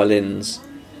all the violins.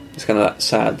 It's kind of that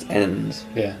sad end.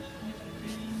 Yeah.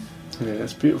 Yeah,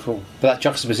 it's beautiful. But that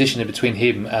juxtaposition in between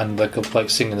him and the bloke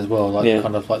singing as well, like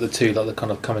kind of like the two, like they're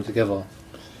kind of coming together.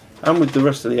 And with the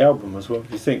rest of the album as well.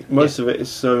 You think most of it is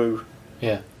so,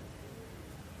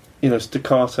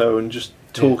 staccato and just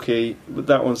talky. But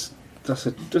that's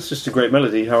just a great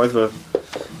melody. However,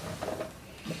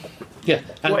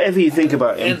 and, whatever you think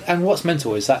about him, and what's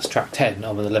mental is that's track 10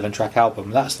 of an 11-track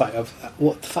album. That's like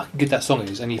what fucking good that song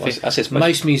is. And you think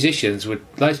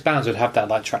most bands would have that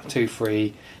like track 2,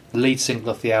 3. The lead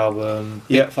single off the album,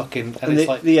 fucking, and it's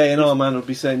like the A&R man would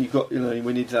be saying, "You got,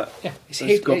 we need that." Yeah, it's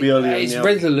got to be earlier. It's in the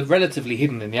album. relatively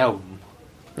hidden in the album.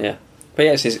 Yeah, but yeah,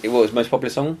 it was his most popular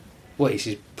song. Well, it's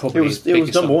probably it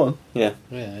was number one. Yeah,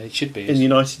 it should be in the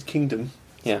United Kingdom.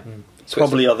 Yeah,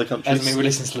 probably other countries. Hasn't been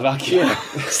released in Slovakia. Yeah,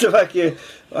 Slovakia.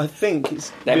 I think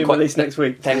it's being released next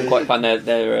week. They haven't quite found their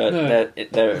emotional.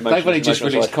 They've only just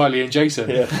released side. Kylie and Jason.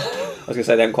 Yeah. I was going to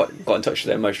say they haven't quite got in touch with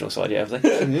their emotional side yet, have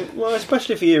they? Well,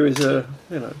 especially for you as a,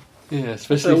 Yeah,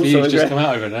 especially if you've just come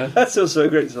out over there. That's also a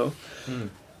great song.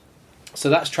 So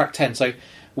that's track 10. So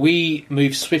we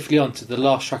moved swiftly on to the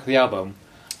last track of the album,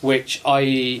 which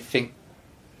I think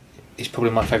is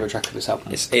probably my favourite track of this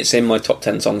album. It's in my top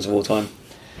 10 songs of all time.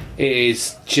 It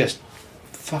is just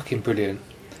fucking brilliant.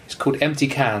 It's called Empty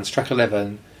Cans, track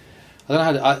 11.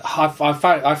 I don't know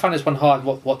I found this one hard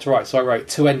what to write, so I wrote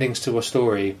 2 endings to a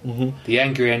story, the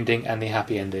angry ending and the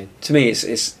happy ending. To me,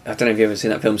 it's I don't know if you've ever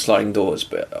seen that film Sliding Doors,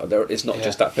 but it's not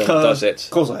just that film that does it.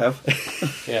 Of course I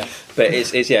have. Yeah. But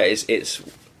it's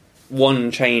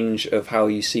one change of how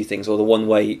you see things, or the one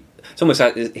way. It's almost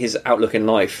like his outlook in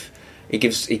life. He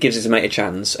gives his mate a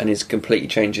chance, and it completely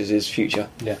changes his future.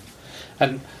 Yeah.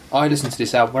 And I listened to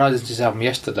this album when I listened to this album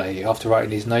yesterday after writing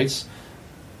these notes.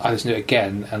 I listened to it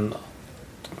again and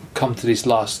come to these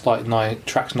last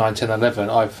tracks 9, 10, 11.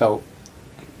 I felt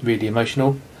really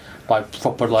emotional, like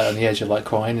proper like on the edge of like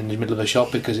crying in the middle of a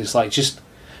shop, because it's like just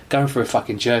going through a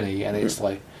fucking journey, and it's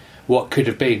like what could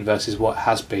have been versus what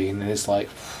has been, and it's like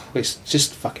it's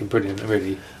just fucking brilliant,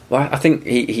 really. Well, I think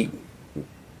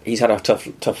he's had a tough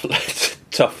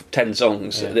 10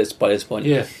 songs by this point.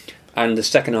 Yeah. And the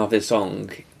second half of this song...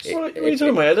 What are you talking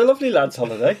about? He had a lovely lad's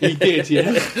holiday. He did,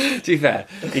 yeah. To be fair,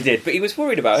 he did. But he was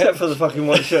worried about Except it. for the fucking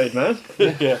white shade, man.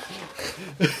 Yeah.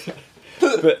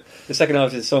 But the second half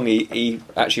of the song, he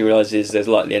actually realises there's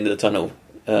light at the end of the tunnel.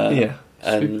 Yeah.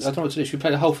 And I don't know what to do. Should we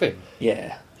play the whole thing?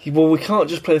 yeah. Well, we can't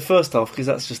just play the first half because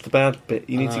that's just the bad bit.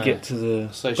 You need to No. get to the...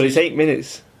 So but it's 8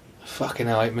 minutes. Fucking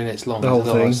hell, 8 minutes long. The whole It's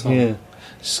a lot of thing, song. yeah.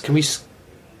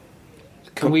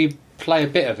 Can we play a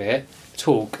bit of it,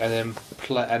 talk, and then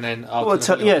play, and then after Well,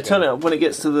 the turn it up when it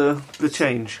gets to the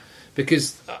change.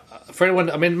 Because for anyone,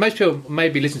 I mean, most people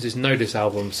maybe listening to this know this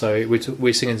album, so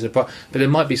we're singing to the part. But there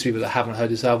might be some people that haven't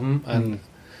heard this album, and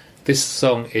this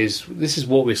song is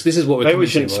what we're Maybe we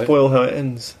shouldn't to, right? spoil how it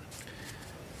ends.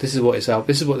 This is what it's out.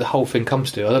 This is what the whole thing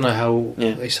comes to. I don't know how. Yeah.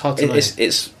 It's hard to know.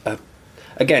 It's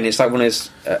again, it's like one of those.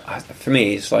 For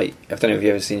me, it's like I don't know if you've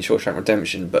ever seen Shawshank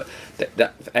Redemption, but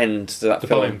that end to that the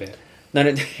film. bombing bit. No.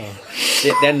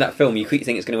 The end of that film, you keep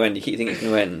thinking it's going to end. You keep thinking it's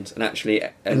going to end, and actually,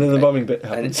 And then the bombing bit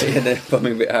happens. And the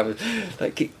bombing bit happens.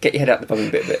 Like, get your head out the bombing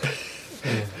bit.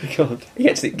 God.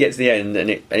 It gets to the end,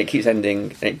 and it keeps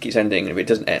ending, and it keeps ending, and if it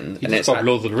doesn't end, You and just it's like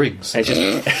Lord of the Rings. and it's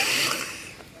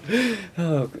just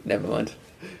oh, never mind.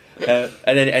 And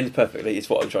then it ends perfectly. Is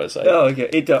what I'm trying to say. Oh, okay.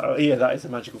 Yeah, that is a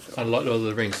magical film. Unlike Lord of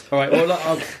the Rings. All right, well,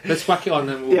 let's whack it on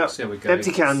and we'll Yeah. see how we go.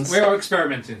 Empty cans. We are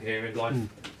experimenting here in life.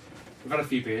 We've had a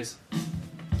few beers.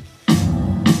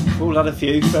 All had a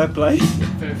few. Fair play.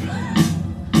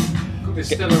 Got this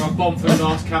Stella on bomb for the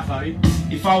last cafe.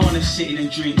 If I want to sit in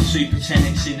and drink Super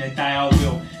Tenets in a day, I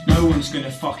will. No one's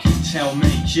gonna fucking tell me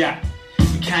jack.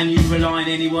 But can you rely on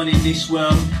anyone in this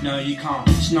world? No, you can't.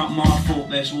 It's not my fault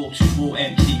there's wall-to-wall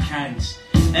empty cans.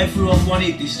 Everyone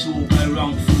wanted this to all go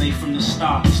wrong for me from the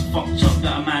start. It's fucked up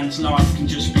that a man's life can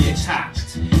just be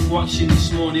attacked. Watching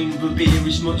this morning with a beer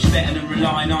is much better than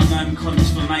relying on known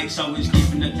cunts for mates I was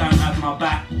given that don't have my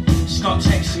back. Scott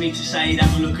texted me to say he'd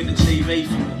have a look at the TV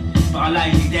for me, but I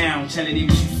laid it down, telling him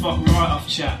to fuck right off,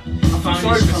 chap. I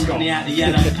found this company out the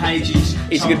yellow pages.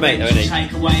 He's a good mate, though, isn't he?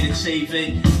 Take away the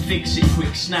TV, fix it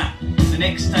quick snap. The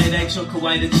next day they took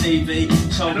away the TV,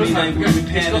 told me they would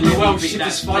repair the little bit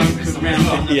that's broken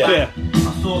round in the back.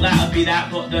 I thought that'd be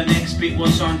that, but the next bit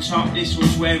was on top. This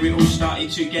was where it all started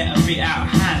to get a bit out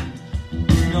of hand.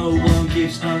 No one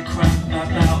gives a crap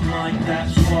about Mike,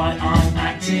 that's why I'm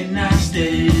acting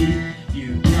nasty.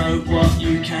 You know what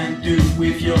you can do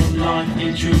with your life,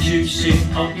 introduce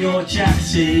it up your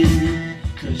jacksy.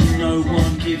 Cause no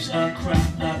one gives a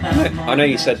crap about I know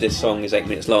you said this song is 8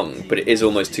 minutes long, but it is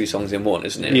almost 2 songs in one,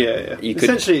 isn't it? Yeah. You could,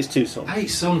 Essentially, it's 2 songs. 8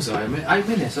 songs though, 8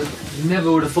 minutes. I never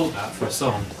would have thought that for a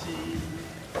song.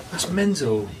 That's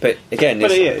mental. but again,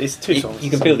 But yeah, it's 2 you, songs. you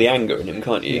can feel the anger in him,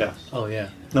 can't you? Yeah. Oh yeah.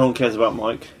 No one cares about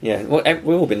Mike. Yeah, well, we've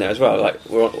all been there as well. Like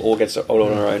we're all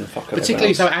on our own. Fuck Particularly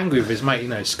everyone so else. angry with his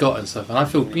mate, Scott and stuff. And I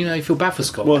feel, you feel bad for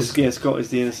Scott. Well, 'cause- yeah, Scott is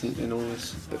the innocent in all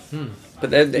this. But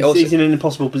they also, He's in an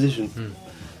impossible position.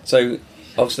 so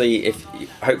obviously,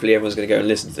 hopefully everyone's going to go and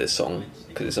listen to this song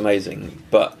because it's amazing.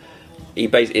 But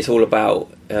it's all about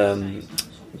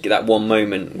that one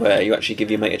moment where you actually give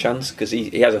your mate a chance, because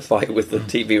he has a fight with the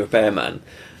TV repairman.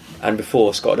 And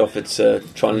before, Scott had offered to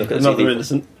try and look at the Another TV.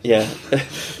 innocent. Yeah,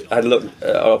 I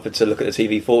offered to look at the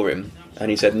TV for him, and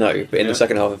he said no. But in the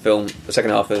second half of the second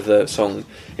half of the song,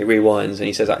 it rewinds, and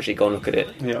he says, "Actually, go and look at it."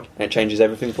 Yeah. And it changes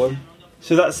everything for him.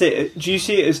 So that's it. Do you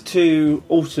see it as 2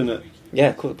 alternate?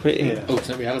 Yeah, cool, pretty. Yeah.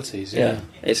 alternate realities. Yeah,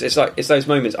 it's like it's those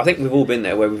moments. I think we've all been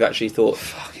there where we've actually thought,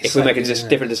 if we make a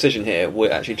different decision here,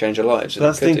 we'll actually change our lives. So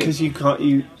that's the thing, because you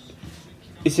can't.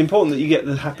 It's important that you get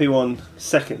the happy one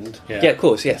second. Yeah, of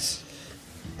course, yes.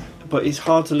 but it's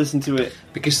hard to listen to it.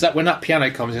 Because when that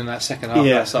piano comes in that second half of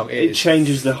Yeah, that song, it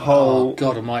changes the whole. Oh,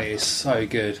 God Almighty, it's so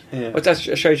good. Yeah. But that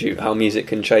shows you how music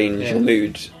can change Yeah. your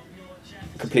mood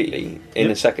completely in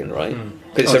a second, right? Mm.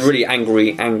 Because it's a really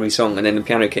angry song, and then the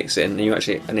piano kicks in, and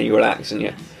then you relax, and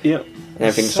Yeah.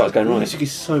 everything starts going right. Music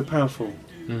is so powerful.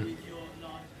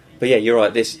 But yeah, you're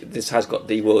right. This has got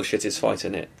the world shittest fight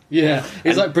in it. Yeah,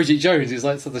 it's like Bridget Jones. It's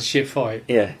like such a shit fight.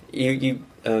 Yeah, Here you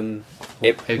Well, go.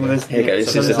 there's- Here you go,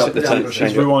 this so is there's the turn it's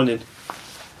change. rewinded.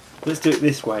 Let's do it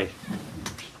this way.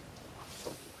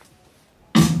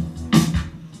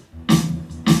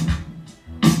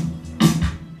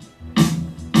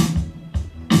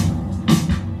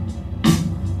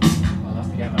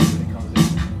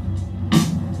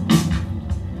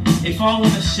 If I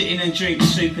want to sit in and drink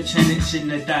super tenants in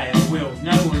the day, I will.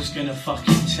 No one's gonna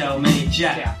fucking tell me,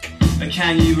 Jack. But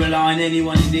can you rely on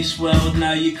anyone in this world?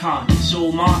 No, you can't. It's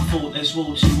all my fault. There's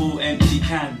wall-to-wall empty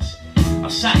cans. I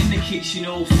sat in the kitchen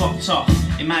all fucked off,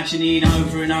 imagining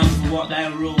over and over what they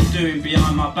were all doing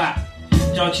behind my back.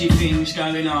 Dodgy things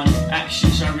going on,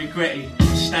 actions I regretted.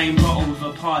 A stained bottle with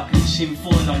a pipe and tin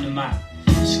foil on the mat.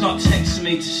 Scott texted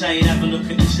me to say he'd have a look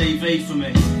at the TV for me,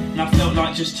 and I felt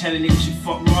like just telling him to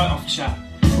fuck right off, chap.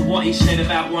 But what he said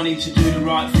about wanting to do the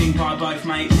right thing by both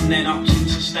mates and then opting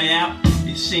to stay out,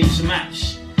 it seems to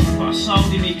match. But I told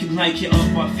him he could make it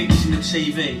up by fixing the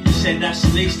TV. He said that's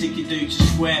the least he could do to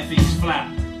square things flat.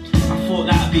 I thought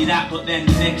that'd be that, but then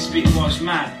the next bit was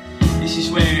mad. This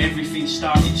is where everything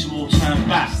started to all turn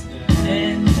back.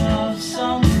 End of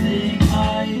something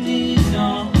I did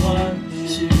not want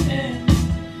to end.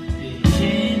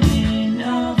 Beginning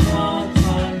of hard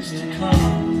times to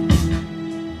come.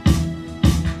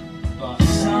 But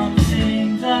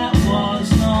something that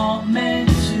was not meant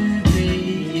to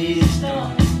be is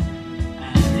done.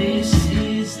 And this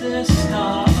is the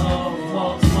start of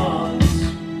what was.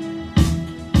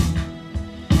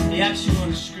 He actually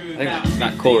wants to screw I about think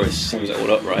that chorus sums it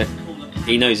all up, right?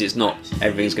 He knows it's not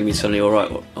everything's going to be suddenly all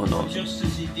right or not.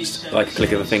 Just like a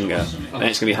click of a finger, and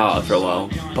it's going to be hard for a while,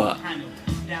 but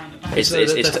it's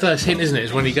the first hint, isn't it?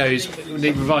 Is when he goes, when he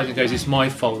revises and goes, "It's my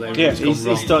fault." That Yeah, everything's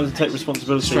gone he's wrong." starting to take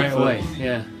responsibility Straight for- away.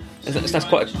 Yeah, that's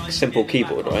quite a simple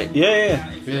keyboard, right? Yeah.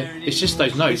 yeah. It's just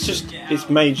those notes. It's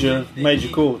major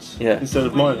chords Yeah. instead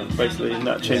of minor, basically, and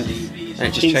that changes. And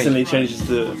it just Instantly changes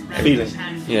the feeling.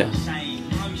 Yeah.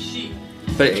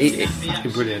 But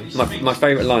fucking brilliant. My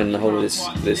favourite line in the whole of this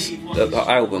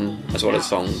album, as well as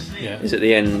song, Yeah. is at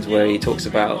the end where he talks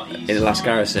about in the last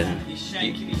garrison.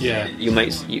 Yeah. Your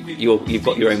mates, you've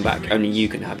got your own back. Only you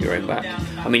can have your own back.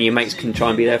 I mean, your mates can try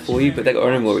and be there for you, but they've got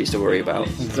their own worries to worry about.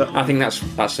 Exactly. I think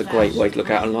that's a great way to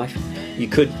look out on life. You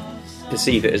could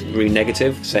perceive it as really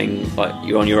negative, saying like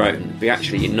you're on your own, but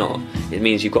actually you're not. It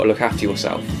means you've got to look after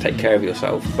yourself, take care of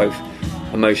yourself, both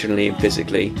emotionally and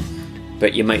physically.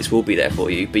 But your mates will be there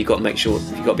for you, but you've got to make sure,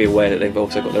 you've got to be aware that they've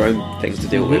also got their own things to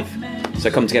deal with.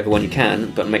 So come together when you can,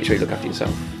 but make sure you look after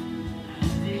yourself.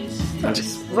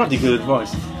 That's really good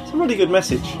advice. It's a really good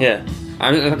message. Yeah.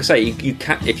 I mean, like I say, you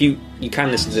can, if you can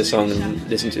listen to the song and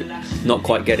listen to it, not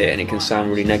quite get it, and it can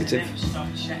sound really negative,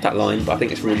 that line, but I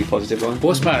think it's a really positive line. But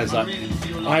what's mad is like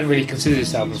I hadn't really considered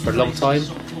this album for a long time,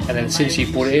 and then since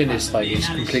you brought it in, it's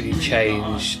completely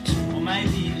changed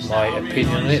my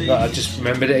opinion on it. Like, I just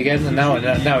remembered it again, and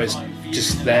now it's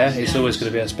just there. It's always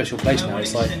going to be a special place now.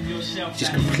 It's like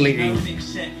just completely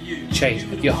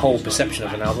changed your whole perception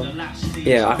of an album.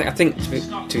 Yeah, I think to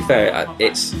be fair,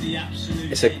 it's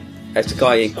a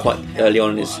guy quite early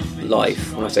on in his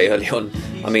life. When I say early on,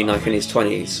 I mean like in his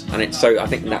 20s, and I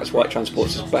think that's why it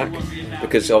transports us back,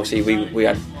 because obviously we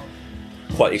had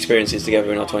quite experiences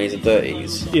together in our 20s and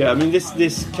 30s. Yeah, I mean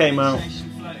this came out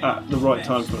at the right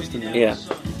time for us, didn't it? Yeah,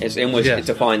 it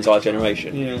defines our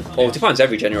generation. Yeah. Well, it defines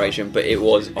every generation, but it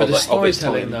was But the of its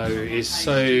storytelling time. though is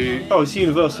so. Oh, it's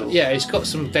universal. Yeah, it's got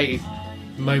some dated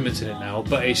moments in it now,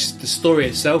 but it's the story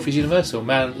itself is universal.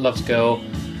 Man loves girl,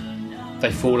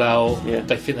 they fall out,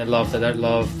 they think they love, they don't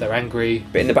love, they're angry.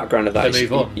 But in the background of that, they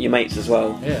move on. Your mates as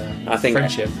well. Yeah, I think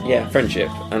friendship. Yeah, friendship,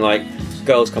 and like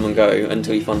girls come and go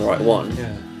until you find the right one.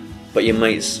 Yeah. But your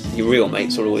mates, your real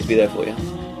mates, will always be there for you.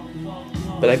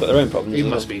 But they've got their own problems. He as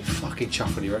must well. be fucking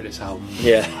chuffed when he wrote this album.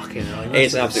 Yeah. Fucking hell, he must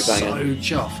It's an have been absolute banger.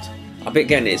 So chuffed. I think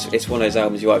again, it's one of those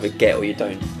albums you either get or you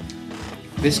don't.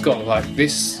 This got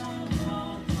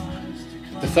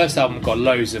the first album got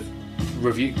loads of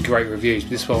great reviews. But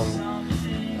this one,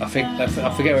 I forget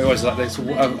what it was. Like there's a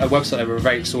website that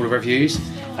rates all the reviews,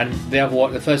 and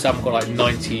the first album got like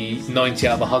 90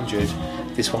 out of 100.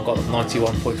 This one got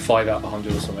 91.5 out of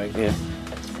 100 or something. Yeah.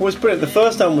 Well, it's brilliant. The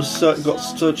first album got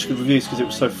such good reviews because it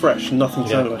was so fresh and nothing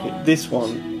sounded like it. This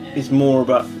one is more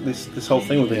about this whole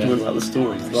thing we've been talking about, the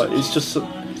story. Like, it's just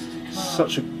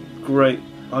such a great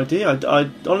idea. I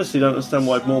honestly don't understand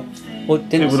why more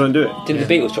people don't do it. Didn't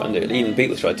the Beatles try and do it? Even the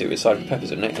Beatles tried to do it with Sgt. Pepper's,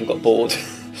 didn't they? And got bored.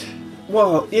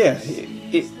 Well, yeah,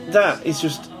 that is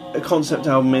just a concept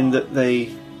album in that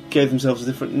they gave themselves a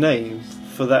different name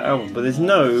for that album, but there's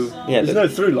no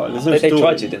through line. There's no they story.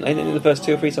 tried to, didn't they? In the first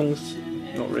 2 or 3 songs.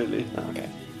 Not really. Oh, okay.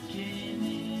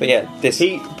 But yeah,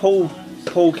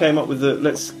 Paul came up with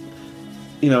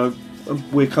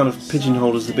we're kind of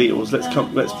pigeonholed as the Beatles.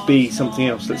 Let's be something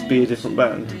else. Let's be a different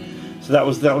band. So that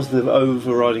was the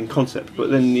overriding concept. But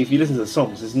then if you listen to the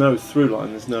songs, there's no through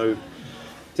line.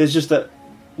 There's just that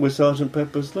with Sgt.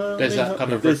 Pepper's. There's that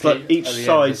kind of there's like each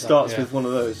side starts that, with one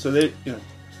of those. So they,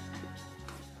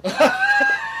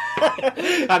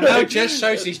 And now Jess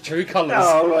shows his true colours.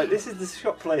 Oh right, this is the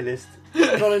shop playlist.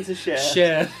 Gone into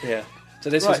share. Yeah. So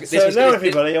this right, was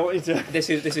everybody, I want you to this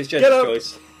is Jess's get up,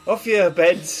 choice. Off your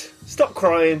beds, stop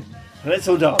crying, and let's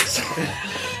all dance.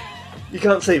 You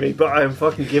can't see me, but I am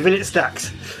fucking giving it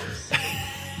stacks.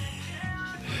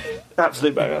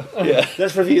 Absolute banger. Yeah.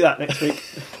 Let's review that next week.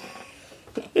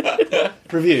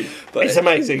 Review. But it's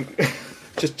amazing.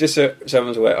 Just so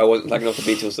everyone's aware, I wasn't slagging off the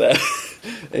Beatles there.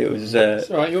 It was.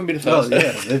 It's alright, you wouldn't be the first. Oh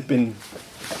yeah, they've been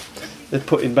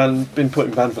put in ban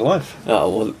for life.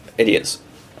 Oh well, idiots.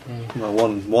 Well,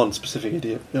 one specific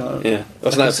idiot. Yeah.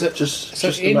 So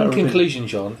in conclusion,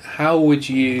 John, how would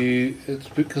you?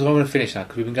 Because I'm going to finish now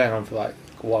because we've been going on for like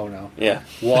a while now. Yeah.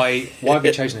 Why have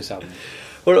you chosen this album?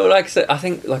 Well, like I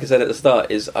said at the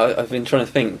start, is I've been trying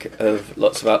to think of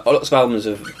lots of albums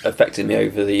have affected me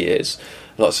over the years.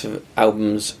 Lots of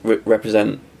albums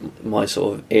represent my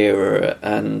sort of era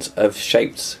and have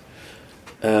shaped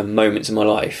moments in my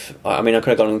life. I mean, I could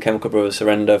have gone on Chemical Brothers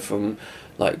Surrender from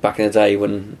like back in the day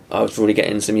when I was really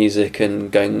getting into music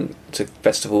and going to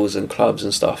festivals and clubs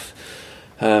and stuff.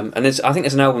 And I think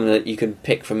there's an album that you can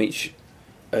pick from each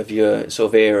of your sort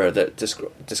of era that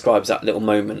describes that little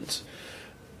moment.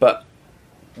 But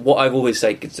what I've always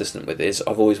stayed consistent with is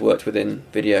I've always worked within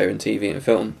video and TV and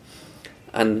film.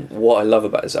 And what I love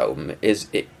about this album is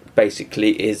it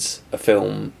basically is a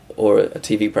film or a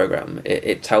TV programme.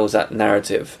 It tells that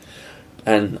narrative.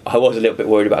 And I was a little bit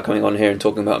worried about coming on here and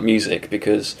talking about music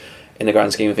because in the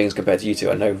grand scheme of things compared to you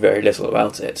two, I know very little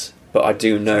about it. But I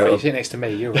do know... You sit next to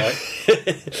me, you're right.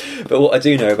 But what I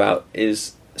do know about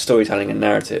is storytelling and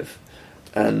narrative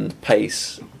and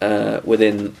pace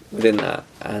within that.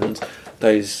 And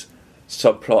those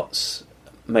subplots,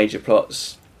 major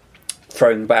plots,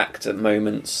 throwing back to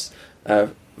moments,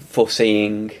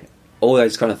 foreseeing, all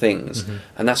those kind of things. Mm-hmm.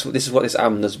 And this is what this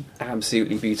album does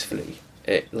absolutely beautifully.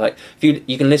 If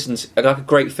you can listen to like a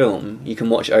great film, you can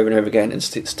watch it over and over again and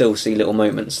still see little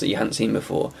moments that you hadn't seen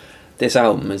before. This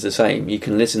album is the same. You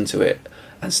can listen to it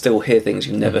and still hear things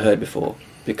you've never heard before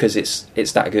because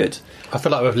it's that good. I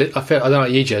feel like I don't know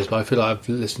about you, Jez, but I feel like I've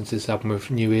listened to this album with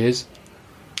new ears.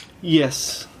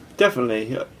 Yes,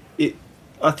 definitely.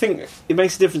 I think it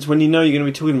makes a difference when you know you're going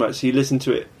to be talking about it, so you listen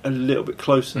to it a little bit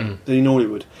closer than you normally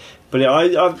would. But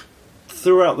I've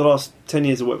throughout the last 10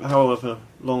 years or whatever, however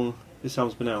long this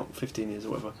album's been out, 15 years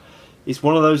or whatever, it's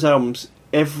one of those albums,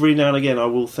 every now and again I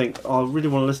will think, I really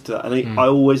want to listen to that, and I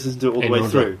always listen to it all the way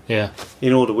through. Yeah.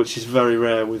 In order, which is very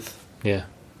rare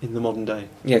in the modern day.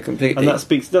 Yeah, completely. And that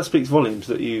speaks volumes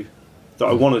that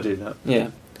I want to do that. Yeah.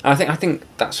 I think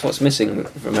that's what's missing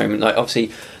for a moment. Like,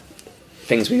 obviously,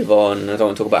 things move on. I don't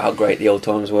want to talk about how great the old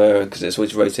times were because it's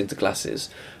always wrote into classes.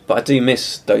 But I do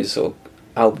miss those sort of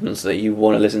albums that you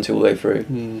want to listen to all the way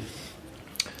through.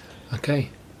 Okay.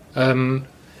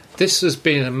 This has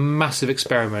been a massive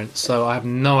experiment, so I have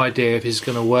no idea if it's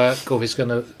going to work or if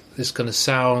it's going to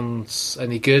sound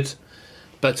any good.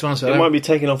 But to be honest, it might be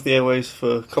taken off the airwaves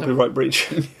for copyright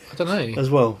breach. I don't know.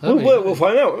 As well. We'll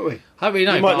find out, won't we? I really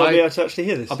know. You might not be able to actually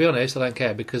hear this. I'll be honest, I don't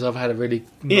care because I've had a really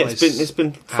nice it's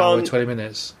been hour fun, 20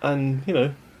 minutes. And,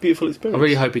 beautiful experience. I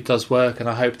really hope it does work, and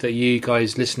I hope that you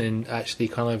guys listening actually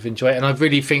kind of enjoy it. And I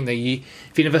really think that if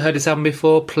you've never heard this album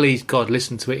before, please, God,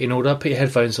 listen to it in order. Put your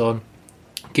headphones on.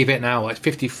 Give it an hour. It's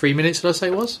 53 minutes, did I say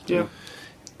it was? Yeah.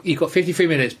 You've got 53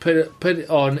 minutes. Put it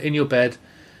on in your bed.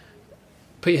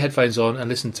 Put your headphones on and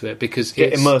listen to it because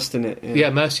get immersed in it. Yeah,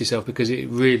 immerse yourself because it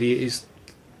really is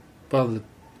one of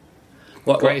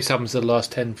the greatest albums of the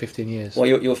last 10, 15 years. Well,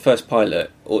 your first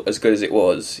pilot, as good as it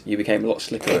was, you became a lot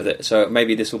slicker with it. So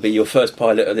maybe this will be your first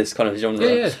pilot of this kind of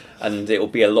genre, and it will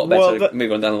be a lot better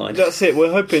moving on down the line. That's it.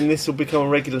 We're hoping this will become a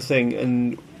regular thing,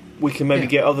 and we can maybe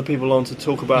get other people on to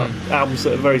talk about albums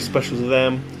that are very special to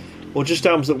them. or just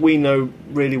albums that we know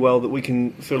really well that we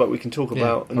can feel like we can talk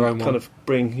about and kind of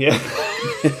bring. Yeah,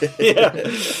 yeah.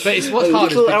 But it's what's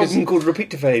hard. A little album called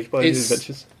Repeat to Fade by New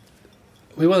Adventures.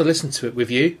 We want to listen to it with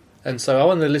you, and so I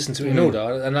want to listen to it in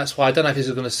order, and that's why I don't know if this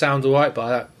is going to sound alright,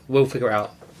 but we'll figure it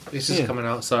out. This is coming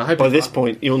out, so I hope by this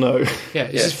point you'll know. Yeah,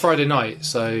 this is Friday night,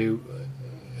 so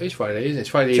it's Friday, isn't it? It's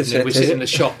Friday evening. We're sitting in the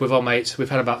shop with our mates. We've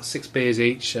had about 6 beers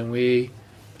each, and we're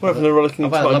having a rollicking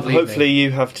time. Hopefully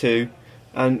you have too,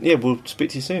 and we'll speak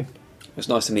to you soon. It's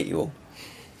nice to meet you all.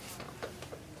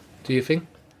 Do you think?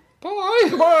 Bye.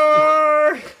 Bye.